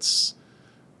way that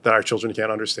our children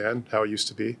can't understand how it used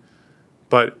to be.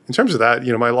 But in terms of that,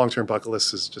 my long-term bucket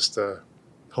list is just to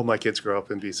help my kids grow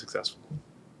up and be successful.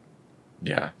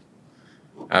 Yeah,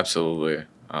 absolutely.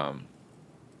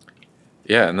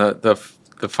 Yeah, and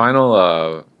the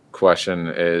final question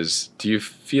is, do you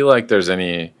feel like there's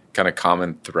any kind of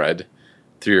common thread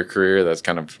through your career that's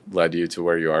kind of led you to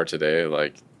where you are today?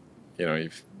 Like,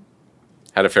 you've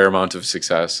had a fair amount of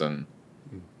success and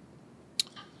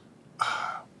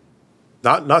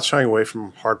not shying away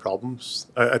from hard problems.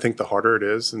 I think the harder it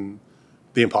is and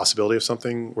the impossibility of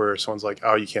something where someone's like,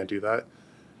 oh, you can't do that,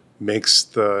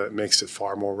 makes it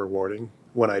far more rewarding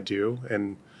when I do.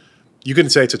 And you can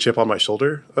say it's a chip on my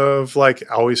shoulder of like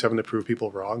always having to prove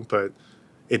people wrong, but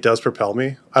it does propel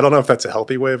me. I don't know if that's a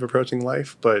healthy way of approaching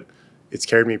life, but it's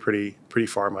carried me pretty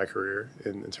far in my career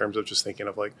in terms of just thinking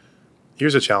of like,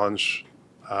 here's a challenge.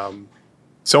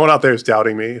 Someone out there is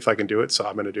doubting me if I can do it, so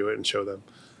I'm going to do it and show them.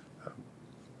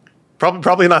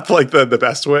 Probably not like the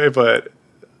best way, but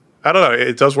I don't know.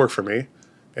 It does work for me,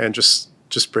 and just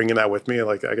bringing that with me,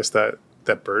 like I guess that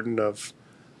burden of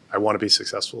I want to be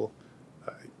successful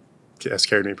has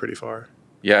carried me pretty far.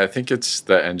 Yeah, I think it's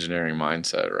the engineering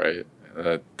mindset,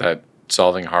 right? That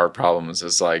solving hard problems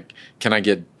is like, can I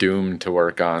get doomed to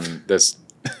work on this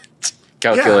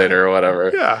calculator or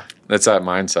whatever? Yeah, that's that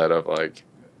mindset of like,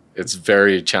 it's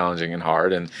very challenging and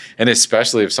hard, and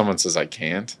especially if someone says I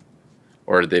can't,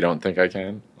 or they don't think I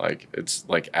can, like it's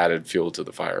like added fuel to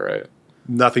the fire, right?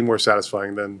 Nothing more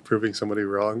satisfying than proving somebody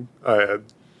wrong. Yeah,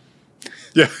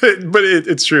 but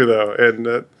it's true though,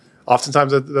 and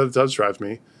oftentimes that does drive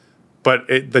me. But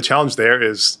the challenge there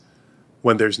is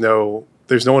when there's no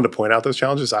one to point out those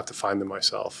challenges, I have to find them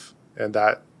myself, and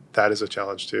that is a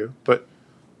challenge too. But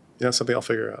something I'll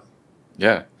figure out.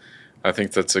 Yeah, I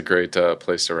think that's a great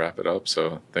place to wrap it up.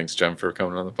 So thanks, Jem, for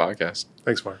coming on the podcast.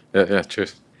 Thanks, Marc. Yeah,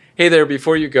 cheers. Hey there,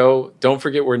 before you go, don't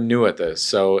forget we're new at this.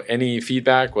 So any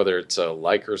feedback, whether it's a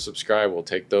like or subscribe, we'll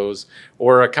take those,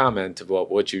 or a comment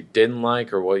about what you didn't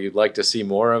like or what you'd like to see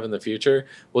more of in the future.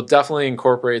 We'll definitely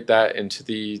incorporate that into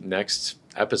the next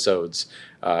episodes.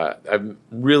 I'm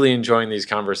really enjoying these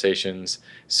conversations.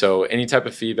 So any type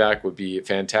of feedback would be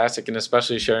fantastic, and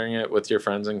especially sharing it with your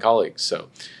friends and colleagues. So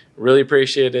really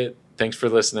appreciate it. Thanks for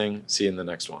listening. See you in the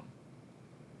next one.